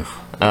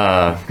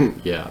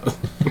 Yeah.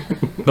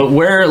 But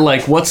where,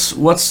 like, what's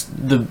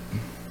the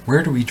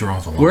Where do we draw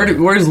the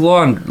line? where's the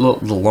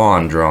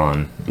lawn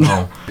drawn?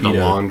 Oh, The PETA.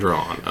 lawn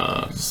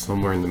drawn,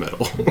 somewhere in the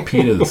middle.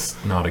 PETA's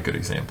not a good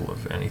example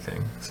of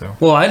anything. So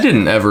Well, I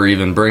didn't ever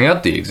even bring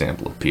up the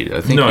example of PETA.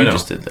 I think No, I you know.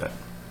 just did that.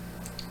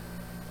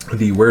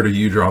 the "Where do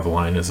you draw the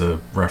line" is a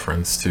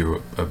reference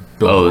to a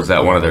billboard. Oh, is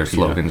that one of their PETA.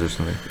 slogans or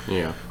something?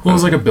 Yeah. Well, it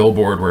was like a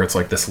billboard where it's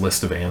like this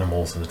list of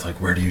animals, and it's like,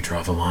 where do you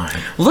draw the line?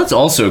 Well, that's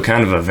also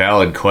kind of a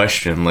valid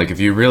question. Like, if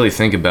you really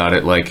think about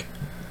it, like,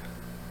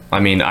 I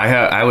mean,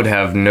 I would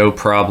have no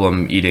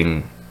problem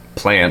eating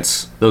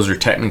plants. Those are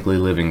technically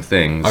living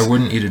things. I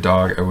wouldn't eat a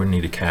dog. I wouldn't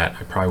eat a cat.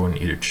 I probably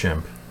wouldn't eat a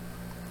chimp.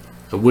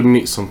 I wouldn't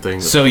eat something.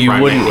 that's So you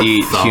primate wouldn't with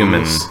eat thumbs.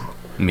 human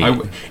meat.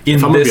 In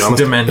I'm gonna be this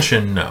honest-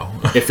 dimension, no.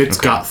 If it's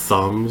got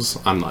thumbs,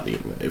 I'm not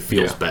eating it. It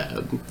feels Yeah.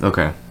 bad.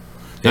 Okay.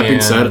 That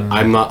being said, And-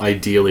 I'm not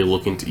ideally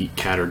looking to eat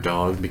cat or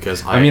dog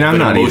because I mean, I'm been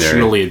not either.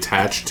 emotionally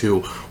attached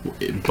to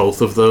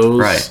both of those.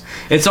 Right.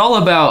 It's all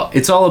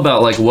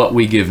about like what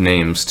we give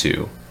names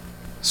to,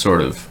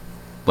 sort of,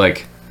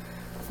 like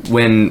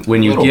when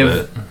you Little give.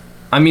 bit.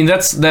 I mean,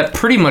 that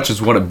pretty much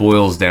is what it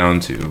boils down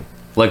to.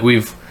 Like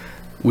we've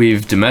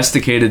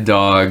domesticated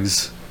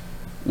dogs.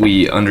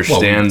 We Well,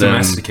 understand we've them.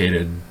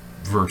 domesticated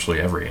virtually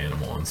every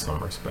animal in some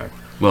respect.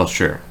 Well,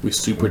 sure. We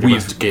super We've-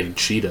 domesticated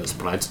cheetahs,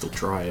 but I'd still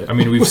try it. I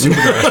mean, we've we've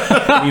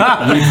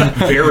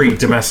very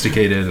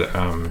domesticated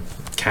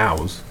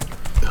cows.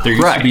 There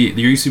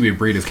used to be a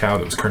breed of cow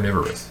that was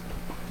carnivorous,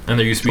 and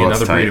there used to be Well,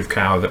 that's another breed tight. of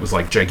cow that was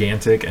like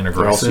gigantic and There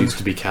also aggressive. used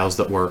to be cows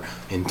that were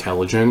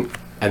intelligent,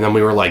 and then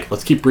we were like,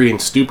 let's keep breeding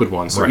stupid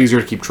ones. They're Right.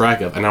 easier to keep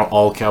track of, and now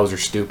all cows are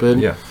stupid.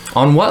 Yeah,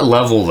 On what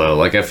level though?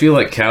 Like I feel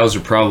like cows are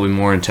probably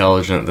more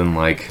intelligent than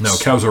like. no,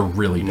 cows are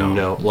really dumb.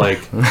 No,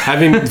 like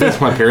having this,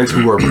 my parents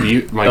who were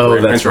beef, my Oh,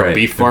 grandparents that's were right.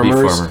 beef They're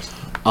farmers.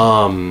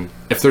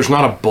 If there's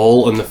not a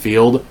bull in the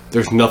field,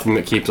 there's nothing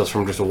that keeps us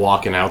from just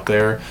walking out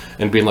there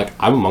and being like,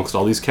 I'm amongst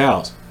all these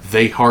cows.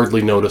 They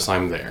hardly notice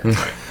I'm there.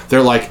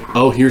 They're like,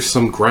 oh, here's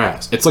some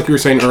grass. It's like you were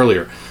saying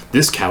earlier.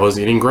 This cow is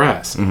eating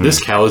grass. This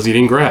cow is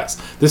eating grass.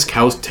 This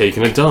cow's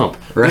taking a dump.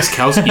 This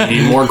cow's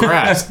eating more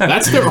grass.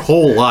 That's their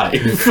whole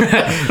life.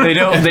 They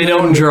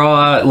don't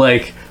draw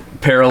like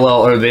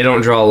parallel, or they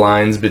don't draw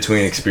lines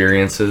between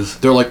experiences.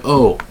 They're like,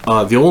 oh,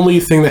 the only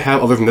thing they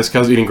have other than this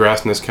cow's eating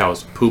grass and this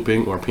cow's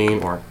pooping or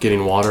peeing or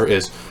getting water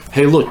is,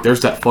 hey, look,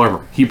 there's that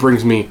farmer. He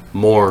brings me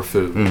more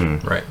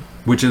food. Right,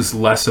 which is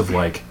less of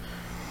like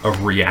a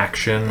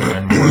reaction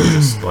and more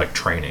just like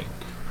training.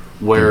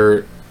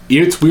 Where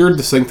it's weird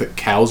to think that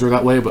cows are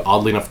that way, but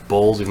oddly enough,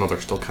 bulls, even though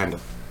they're still kind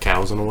of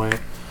cows in a way,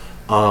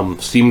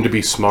 seem to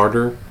be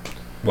smarter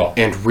Well,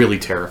 and really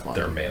terrifying.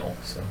 they're male,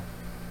 so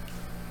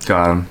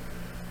Got 'em.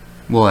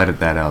 We'll edit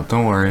that out.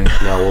 Don't worry.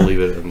 No, we'll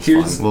leave it in. It's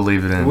Here's- fine. We'll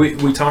leave it in.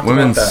 we talked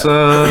Women's. about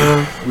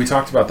that. We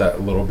talked about that a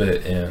little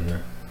bit in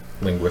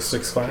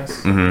linguistics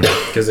class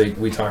because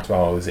we talked about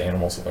all these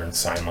animals that learn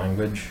sign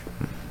language,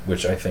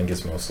 which I think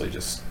is mostly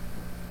just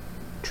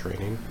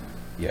Training.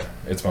 yeah,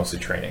 it's mostly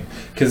training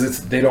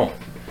because they don't.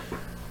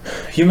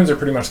 Humans are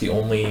pretty much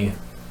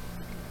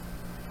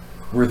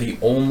we're the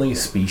only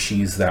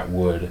species that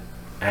would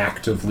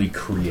actively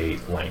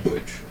create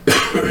language.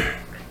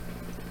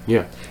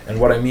 Yeah. And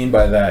what I mean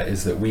by that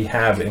is that we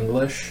have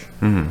English,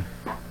 and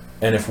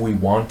if we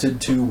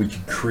wanted to, we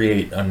could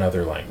create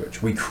another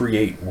language. We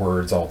create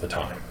words all the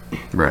time.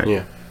 Right.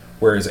 Yeah.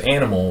 Whereas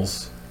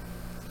animals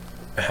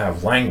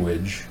have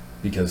language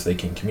because they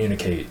can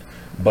communicate,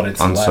 but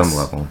it's On less, some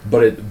level.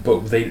 But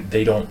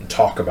they don't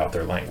talk about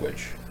their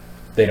language.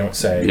 They don't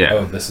say, Yeah.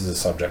 "Oh, this is a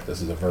subject,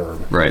 this is a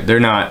verb." Right. They're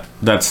not.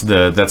 That's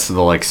the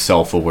like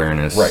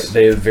self-awareness. Right.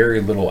 They have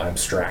very little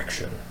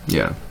abstraction.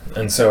 Yeah.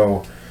 And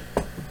so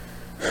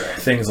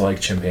things like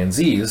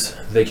chimpanzees,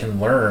 they can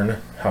learn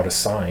how to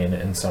sign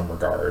in some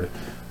regard.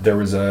 There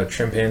was a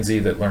chimpanzee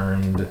that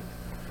learned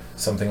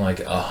something like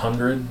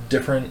 100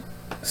 different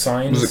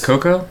signs. Was it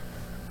Coco?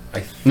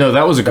 I No,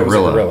 that was a That was a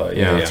gorilla. gorilla,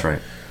 yeah, that's yeah. right.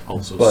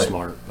 Also But-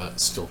 smart, but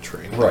still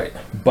training. Right.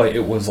 But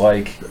it was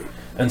like,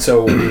 and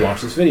so we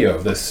watched this video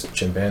of this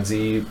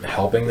chimpanzee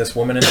helping this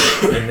woman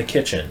in the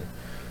kitchen.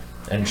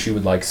 And she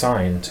would like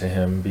sign to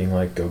him being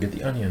like, go get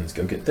the onions,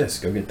 go get this,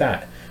 go get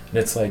that. And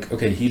it's like,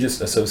 okay, he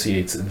just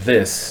associates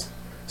this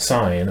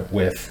sign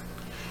with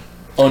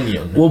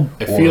onion. Well,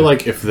 I feel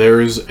like if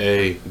there's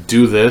a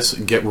do this,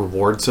 get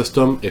reward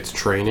system, it's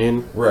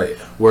training. right.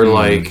 Where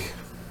like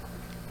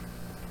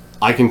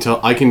I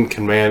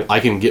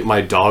can get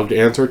my dog to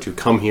answer to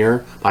come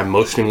here by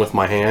motioning with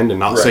my hand and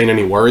not Right. saying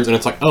any words, and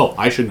it's like, oh,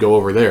 I should go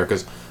over there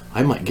because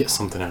I might get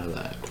something out of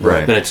that.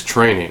 Right. Then it's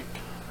training.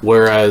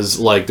 Whereas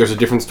like there's a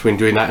difference between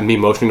doing that and me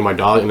motioning to my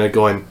dog and then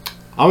going,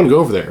 I'm gonna go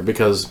over there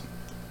because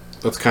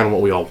that's kind of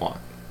what we all want.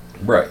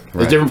 Right.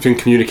 There's a difference between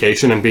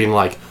communication and being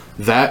like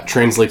that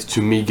translates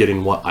to me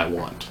getting what I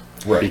want.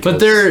 Right. Because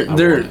But I want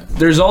it.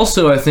 there's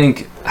also, I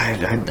think, I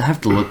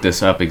have to look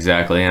this up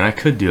exactly, and I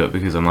could do it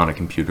because I'm on a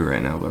computer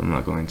right now, but I'm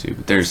not going to.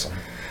 But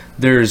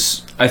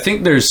I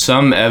think there's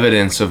some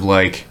evidence of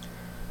like,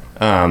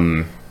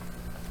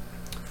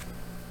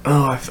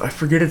 I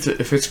forget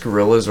if it's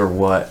gorillas or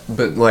what,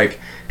 but like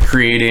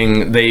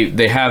creating,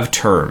 they have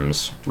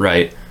terms,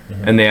 right?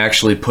 And they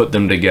actually put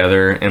them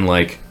together in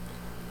like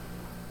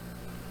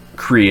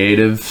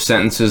creative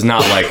sentences,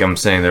 not like I'm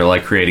saying they're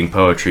like creating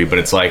poetry, but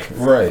it's like,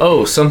 Right.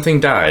 oh, something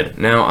died,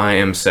 now I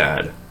am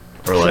sad,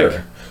 or like,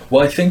 Sure.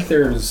 Well, I think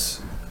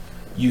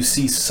you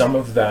see some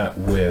of that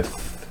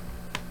with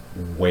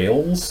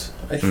whales,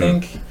 I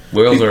think.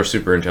 whales are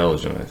super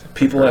intelligent, I think.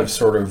 People have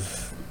sort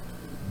of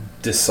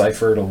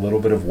deciphered a little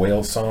bit of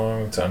whale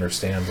song to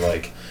understand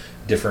like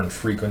different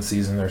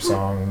frequencies in their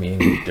song,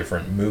 meaning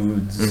different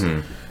moods,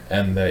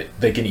 and that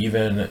they can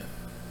even,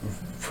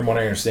 from what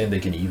I understand, they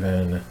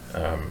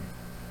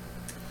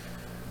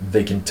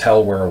can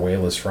tell where a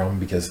whale is from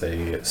because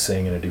they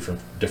sing in a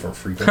different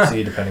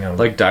frequency depending on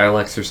Like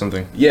dialects or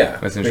something. yeah,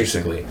 That's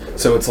interesting. basically.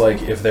 So it's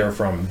like if they're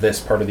from this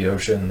part of the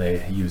ocean,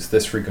 they use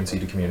this frequency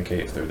to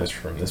communicate. If they're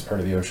from this part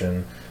of the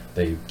ocean,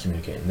 they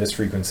communicate in this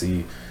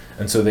frequency.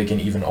 And so they can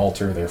even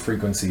alter their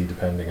frequency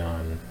depending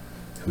on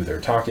who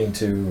they're talking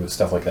to,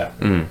 stuff like that.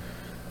 And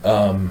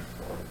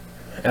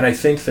I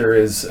think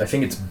it's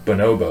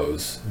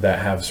bonobos that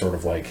have sort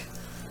of like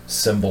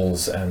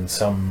symbols and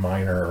some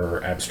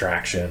minor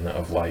abstraction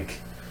of like,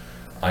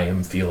 I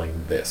am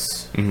feeling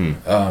this.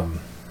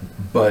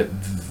 But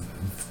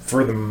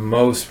for the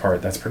most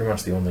part, that's pretty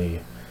much the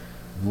only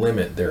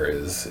limit there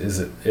is.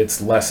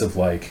 It's less of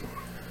like,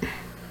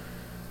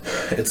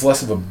 it's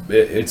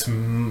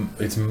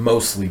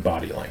mostly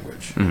body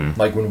language.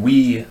 Like when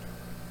we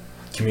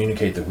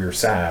communicate that we're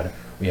sad,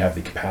 we have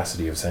the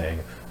capacity of saying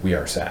we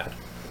are sad,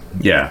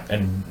 Yeah.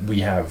 and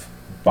we have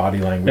body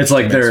language. It's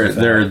like to mix with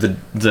they're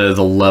that.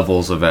 the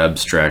levels of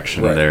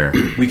abstraction Right. there.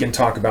 We can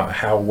talk about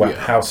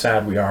how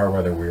sad we are,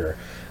 whether we're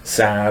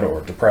sad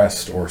or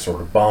depressed or sort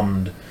of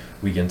bummed.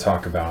 We can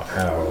talk about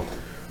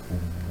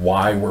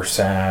why we're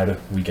sad.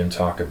 We can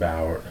talk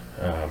about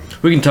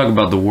We can talk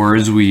about the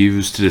words we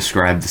use to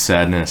describe the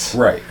sadness.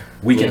 right.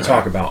 We can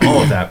talk about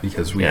all of that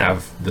because we Yeah.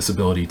 have this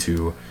ability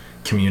to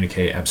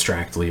communicate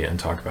abstractly and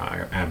talk about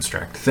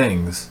abstract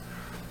things.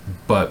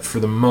 But for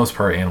the most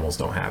part, animals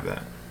don't have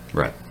that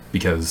Right.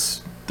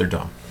 because they're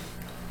dumb.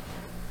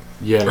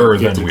 Yeah, Or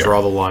you have then to we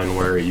draw the line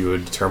where you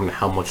would determine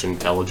how much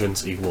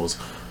intelligence equals,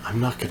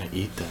 I'm not going to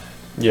eat that.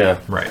 Yeah.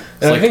 Right.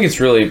 And I think it's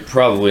really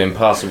probably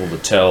impossible to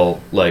tell,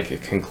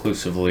 like,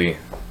 conclusively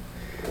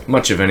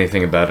much of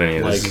anything about any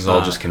of this. Like, This is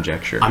all just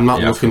conjecture. I'm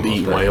not Yeah, looking for to the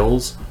eat most part.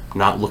 whales.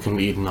 Not looking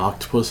to eat an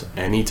octopus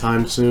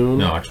anytime soon.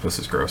 No, octopus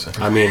is gross.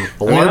 I mean, I mean,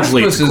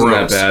 largely octopus it's isn't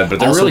that gross. bad, but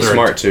they're Also, really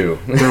smart too.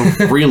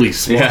 They're really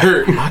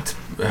smart. What?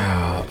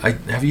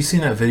 Have you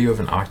seen that video of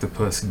an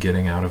octopus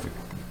getting out of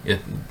it?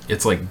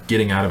 It's like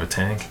getting out of a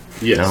tank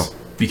Yes. No.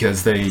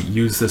 because they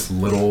use this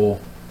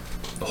little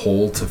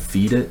hole to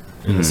feed it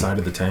in the side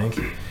of the tank,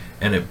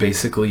 and it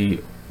basically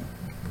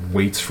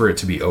waits for it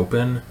to be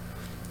open,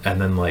 and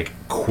then like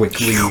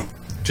quickly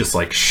just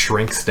like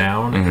shrinks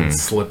down and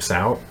slips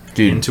out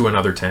Dude. into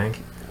another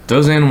tank.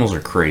 Those animals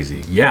are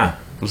crazy. Yeah.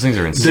 Those things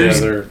are Yeah,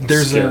 insane. they're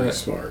there's scary a-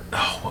 smart.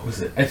 Oh, what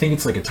was it? I think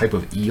it's like a type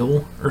of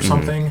eel or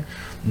something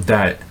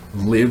that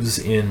lives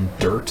in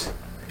dirt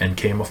and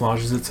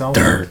camouflages itself.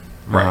 Dirt.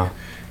 Right. Wow.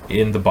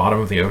 In the bottom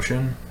of the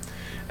ocean.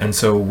 And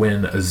so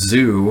when a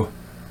zoo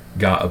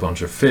got a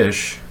bunch of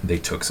fish, they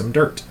took some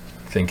dirt,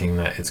 thinking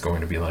that it's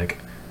going to be like,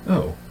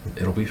 oh,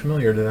 it'll be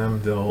familiar to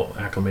them. They'll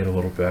acclimate a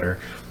little better.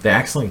 They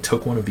accidentally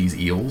took one of these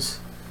eels.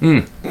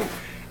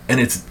 And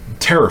it's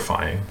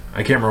terrifying. I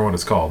can't remember what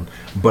it's called,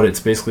 but it's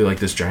basically like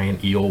this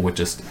giant eel with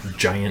just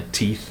giant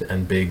teeth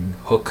and big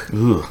hook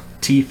Ugh.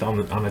 teeth on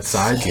its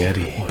sides.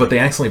 Scary. But they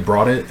accidentally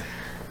brought it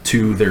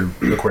to their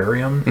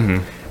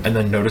aquarium and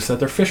then noticed that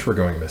their fish were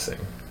going missing.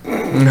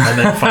 And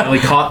then finally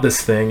caught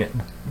this thing,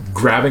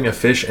 grabbing a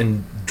fish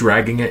and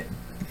dragging it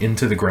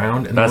into the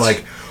ground. And That's they're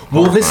like,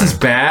 well, this is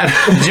bad.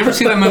 Did you ever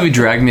see that movie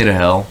Drag Me to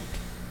Hell?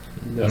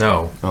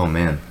 No. Oh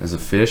man, as a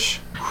fish.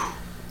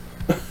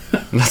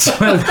 That's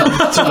what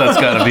that's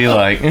gotta be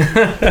like.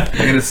 I'm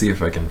going to see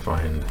if I can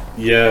find...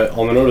 Yeah,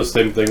 on the notice,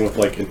 same thing with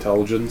like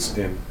intelligence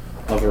in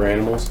other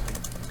animals.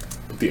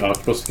 With the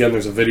octopus again,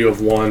 there's a video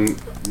of one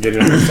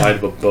getting on the side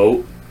of a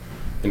boat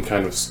and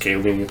kind of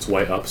scaling its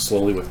way up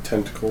slowly with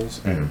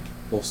tentacles and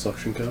little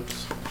suction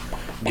cups.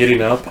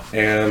 Getting up,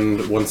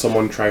 and when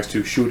someone tries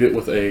to shoot it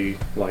with a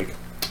like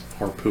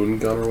harpoon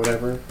gun or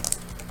whatever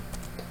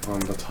on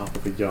the top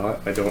of a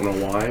yacht, I don't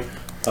know why.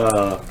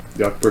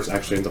 The octopus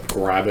actually ends up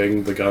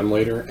grabbing the gun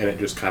later, and it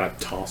just kind of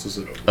tosses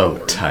it Oh,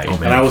 overboard. tight. Oh,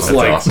 man. And I was That's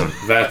like, awesome.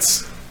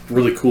 that's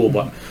really cool,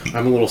 but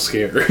I'm a little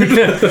scared.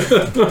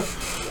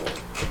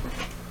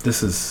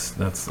 That's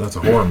a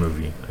horror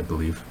movie, I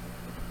believe.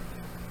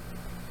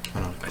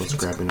 I don't know, was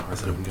grabbing a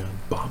harpoon gun.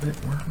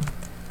 Bobbit worm?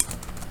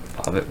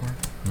 Bobbit worm?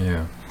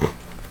 Yeah.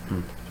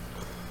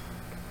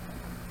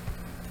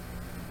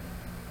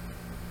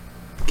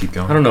 Keep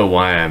going. I don't know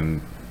why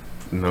I'm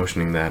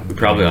motioning that. We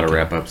probably ought to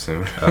wrap up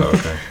soon. Oh,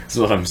 okay. That's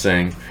what I'm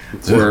saying.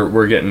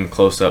 We're getting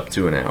close up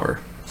to an hour.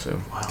 So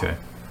Wow. Okay.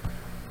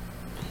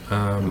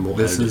 And we'll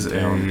This edit is it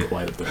down a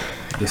quite a bit.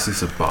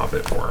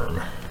 bobbit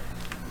worm.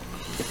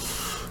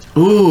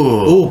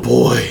 ooh, Oh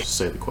boy!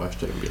 Say the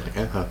question and be like,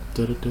 and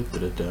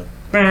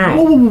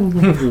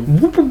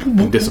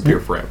disappear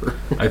forever.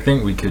 I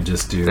think we could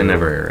just do. I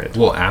never hear it.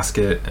 We'll ask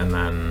it and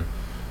then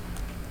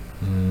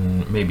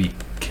maybe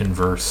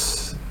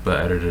converse, but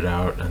edit it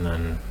out and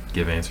then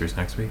give answers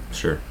next week.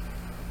 Sure.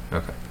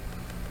 Okay.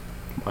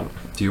 Wow.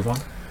 Do you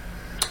want?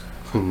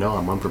 No,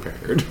 I'm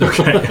unprepared.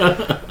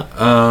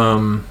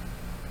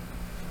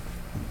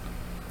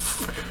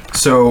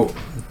 So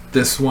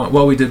this one.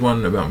 Well, we did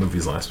one about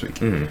movies last week.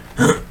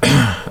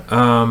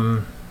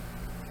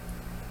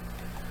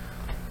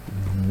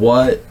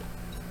 What?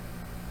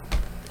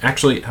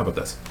 Actually, how about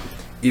this?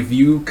 If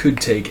you could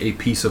take a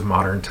piece of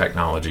modern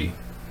technology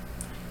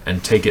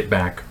and take it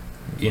back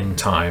in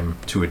time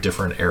to a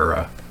different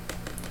era,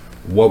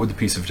 what would the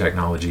piece of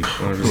technology?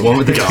 What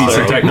would the piece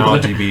of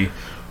technology be?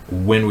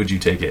 When would you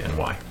take it and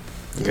why?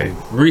 Okay.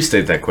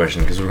 Restate that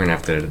question because we're gonna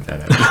have to edit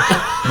that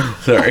out.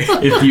 Sorry.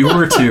 If you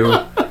were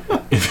to,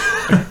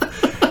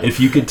 if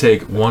you could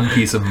take one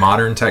piece of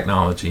modern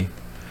technology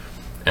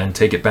and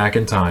take it back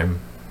in time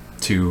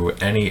to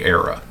any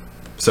era,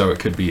 so it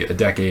could be a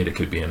decade, it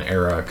could be an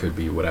era, it could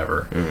be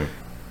whatever.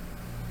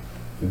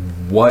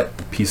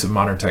 what piece of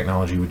modern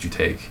technology would you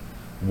take?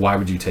 Why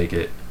would you take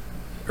it?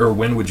 Or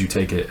when would you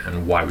take it,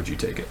 and why would you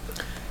take it?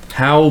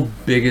 How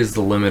big is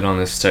the limit on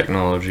this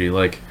technology?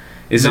 Like,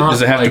 does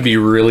it have to like- be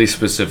really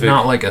specific?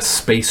 Not like a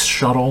space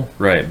shuttle.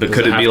 Right, but Does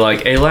could it it have be to-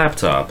 like a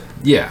laptop?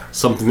 Yeah.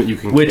 Something that you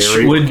can Which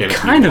carry. or would can it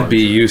kind of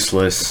be large?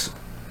 useless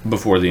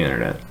before the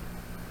internet.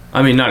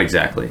 I mean, not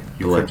exactly.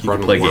 You But, like, could you run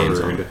could play games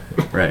on Word.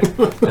 it. Right.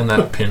 And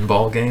that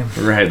pinball game.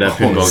 Right, that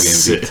pinball game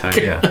sick. would be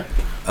tight.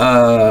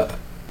 Yeah.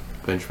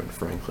 Benjamin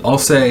Franklin. I'll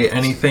say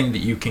anything that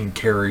you can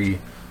carry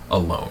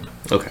alone.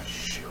 Okay,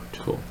 Shoot.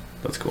 cool.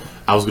 That's cool.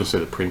 I was going to say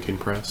the printing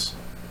press.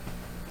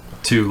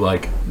 To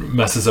like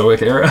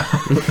Mesozoic era.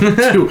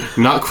 Dude,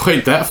 not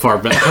quite that far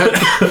back.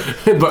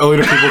 But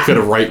later people could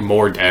write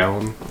more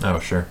down, Oh,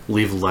 sure.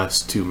 leave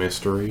less to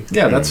mystery.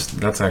 Yeah,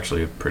 that's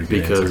actually a pretty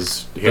good answer.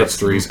 Because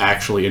history is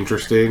actually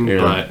interesting,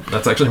 Yeah.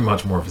 That's actually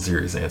much more of a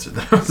serious answer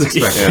than I was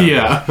expecting.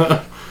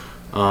 yeah.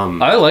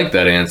 I like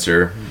that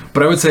answer.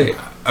 But I would say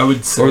Or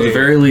at the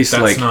very least,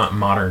 that's like, not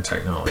modern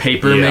technology.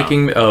 paper Yeah.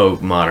 making. Oh,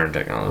 modern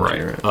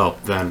technology. Right. Oh,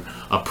 then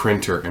a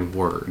printer and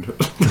Word.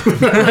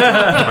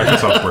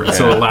 Microsoft Word.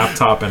 So a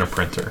laptop and a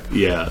printer.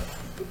 Yeah.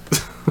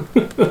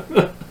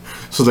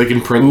 So they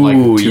can print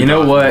Ooh, like. you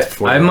know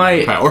what? I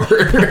might- Power.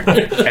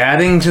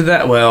 Adding to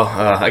that, well,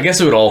 I guess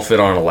it would all fit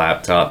on a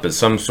laptop, but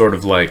some sort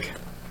of like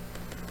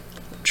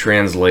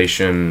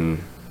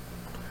translation.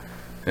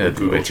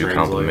 Google Way too Translate.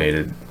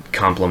 complicated.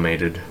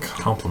 Complimented,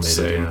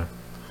 Same. yeah.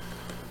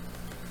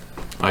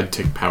 I'd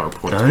take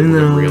PowerPoint. I People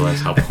know. would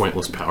realize how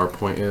pointless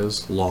PowerPoint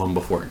is long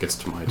before it gets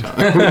to my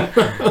time.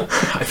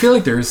 I feel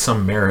like there is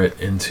some merit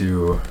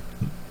into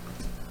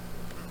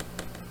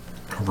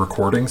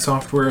recording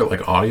software,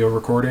 like audio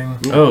recording,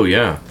 Oh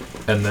yeah,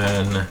 and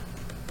then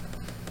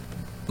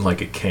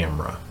like a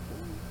camera.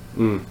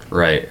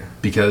 right.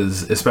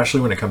 Because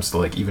especially when it comes to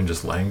like even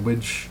just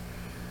language,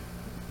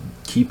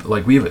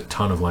 we have a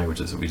ton of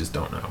languages that we just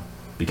don't know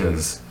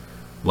because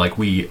like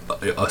we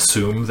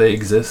assume they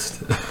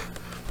exist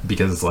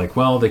because it's like,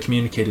 well, they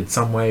communicated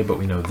some way, but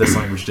we know this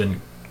language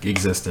didn't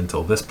exist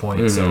until this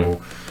point,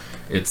 so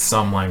it's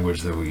some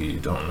language that we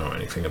don't know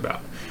anything about.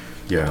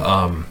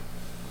 Yeah.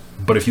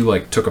 But if you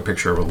like took a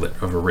picture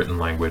of a written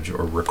language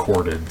or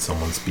recorded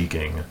someone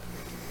speaking,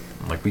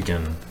 like we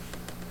can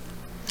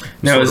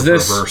Now, sort is of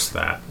this reverse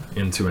that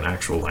into an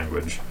actual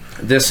language.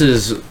 this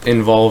is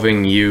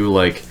involving you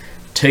like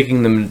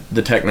taking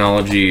the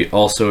technology,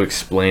 also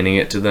explaining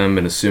it to them,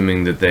 and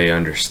assuming that they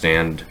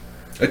understand?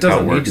 It doesn't How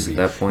it need works to be.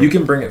 at that point? You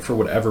can bring it for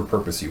whatever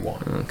purpose you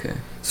want. Okay.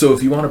 So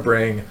if you want to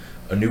bring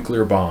a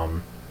nuclear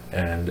bomb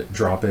and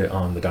drop it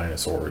on the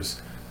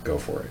dinosaurs, go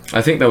for it.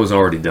 I think that was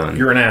already done.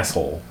 You're an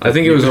asshole. I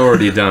think it was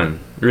already done.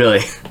 Really.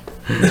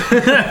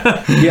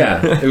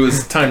 Yeah, it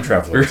was time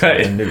travelers.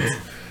 Right. And news.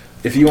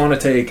 If you want to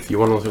take If you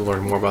want to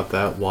learn more about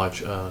that,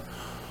 watch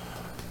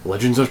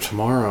Legends of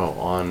Tomorrow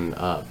on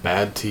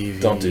Bad TV.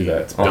 Don't do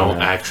that. Don't Oh, no.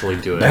 actually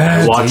do it.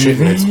 Bad Watch it,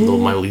 and it's TV.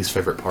 my least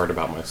favorite part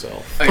about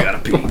myself. I gotta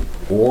pee.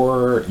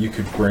 or you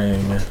could bring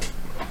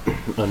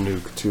A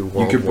nuke to you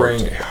World could War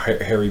bring II.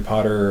 Harry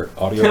Potter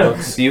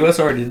audiobooks. The U.S.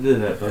 already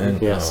did that. Buddy.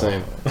 And, Yeah,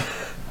 same.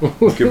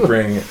 You could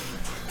bring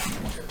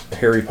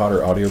Harry Potter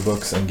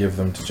audiobooks and give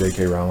them to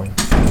J.K. Rowling.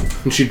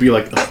 And she'd be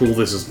like, "Oh,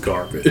 this is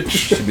garbage."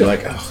 She'd be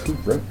like, oh, who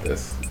wrote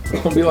this?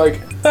 I'll be like,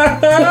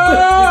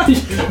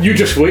 You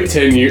just wait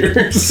 10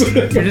 years.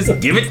 Just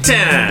give it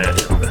time.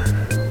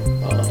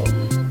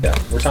 yeah,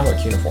 we're talking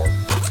about cuneiform.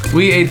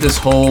 We ate this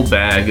whole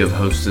bag of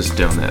Hostess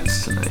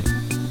donuts tonight.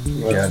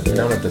 Yeah,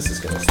 none of this is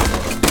going to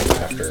stay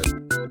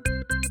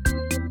after.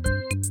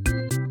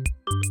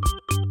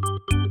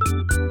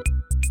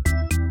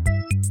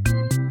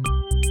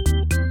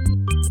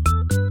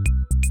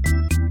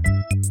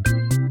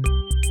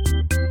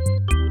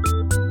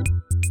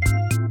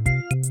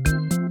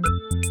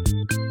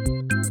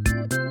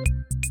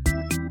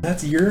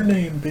 That's your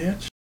name,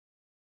 bitch.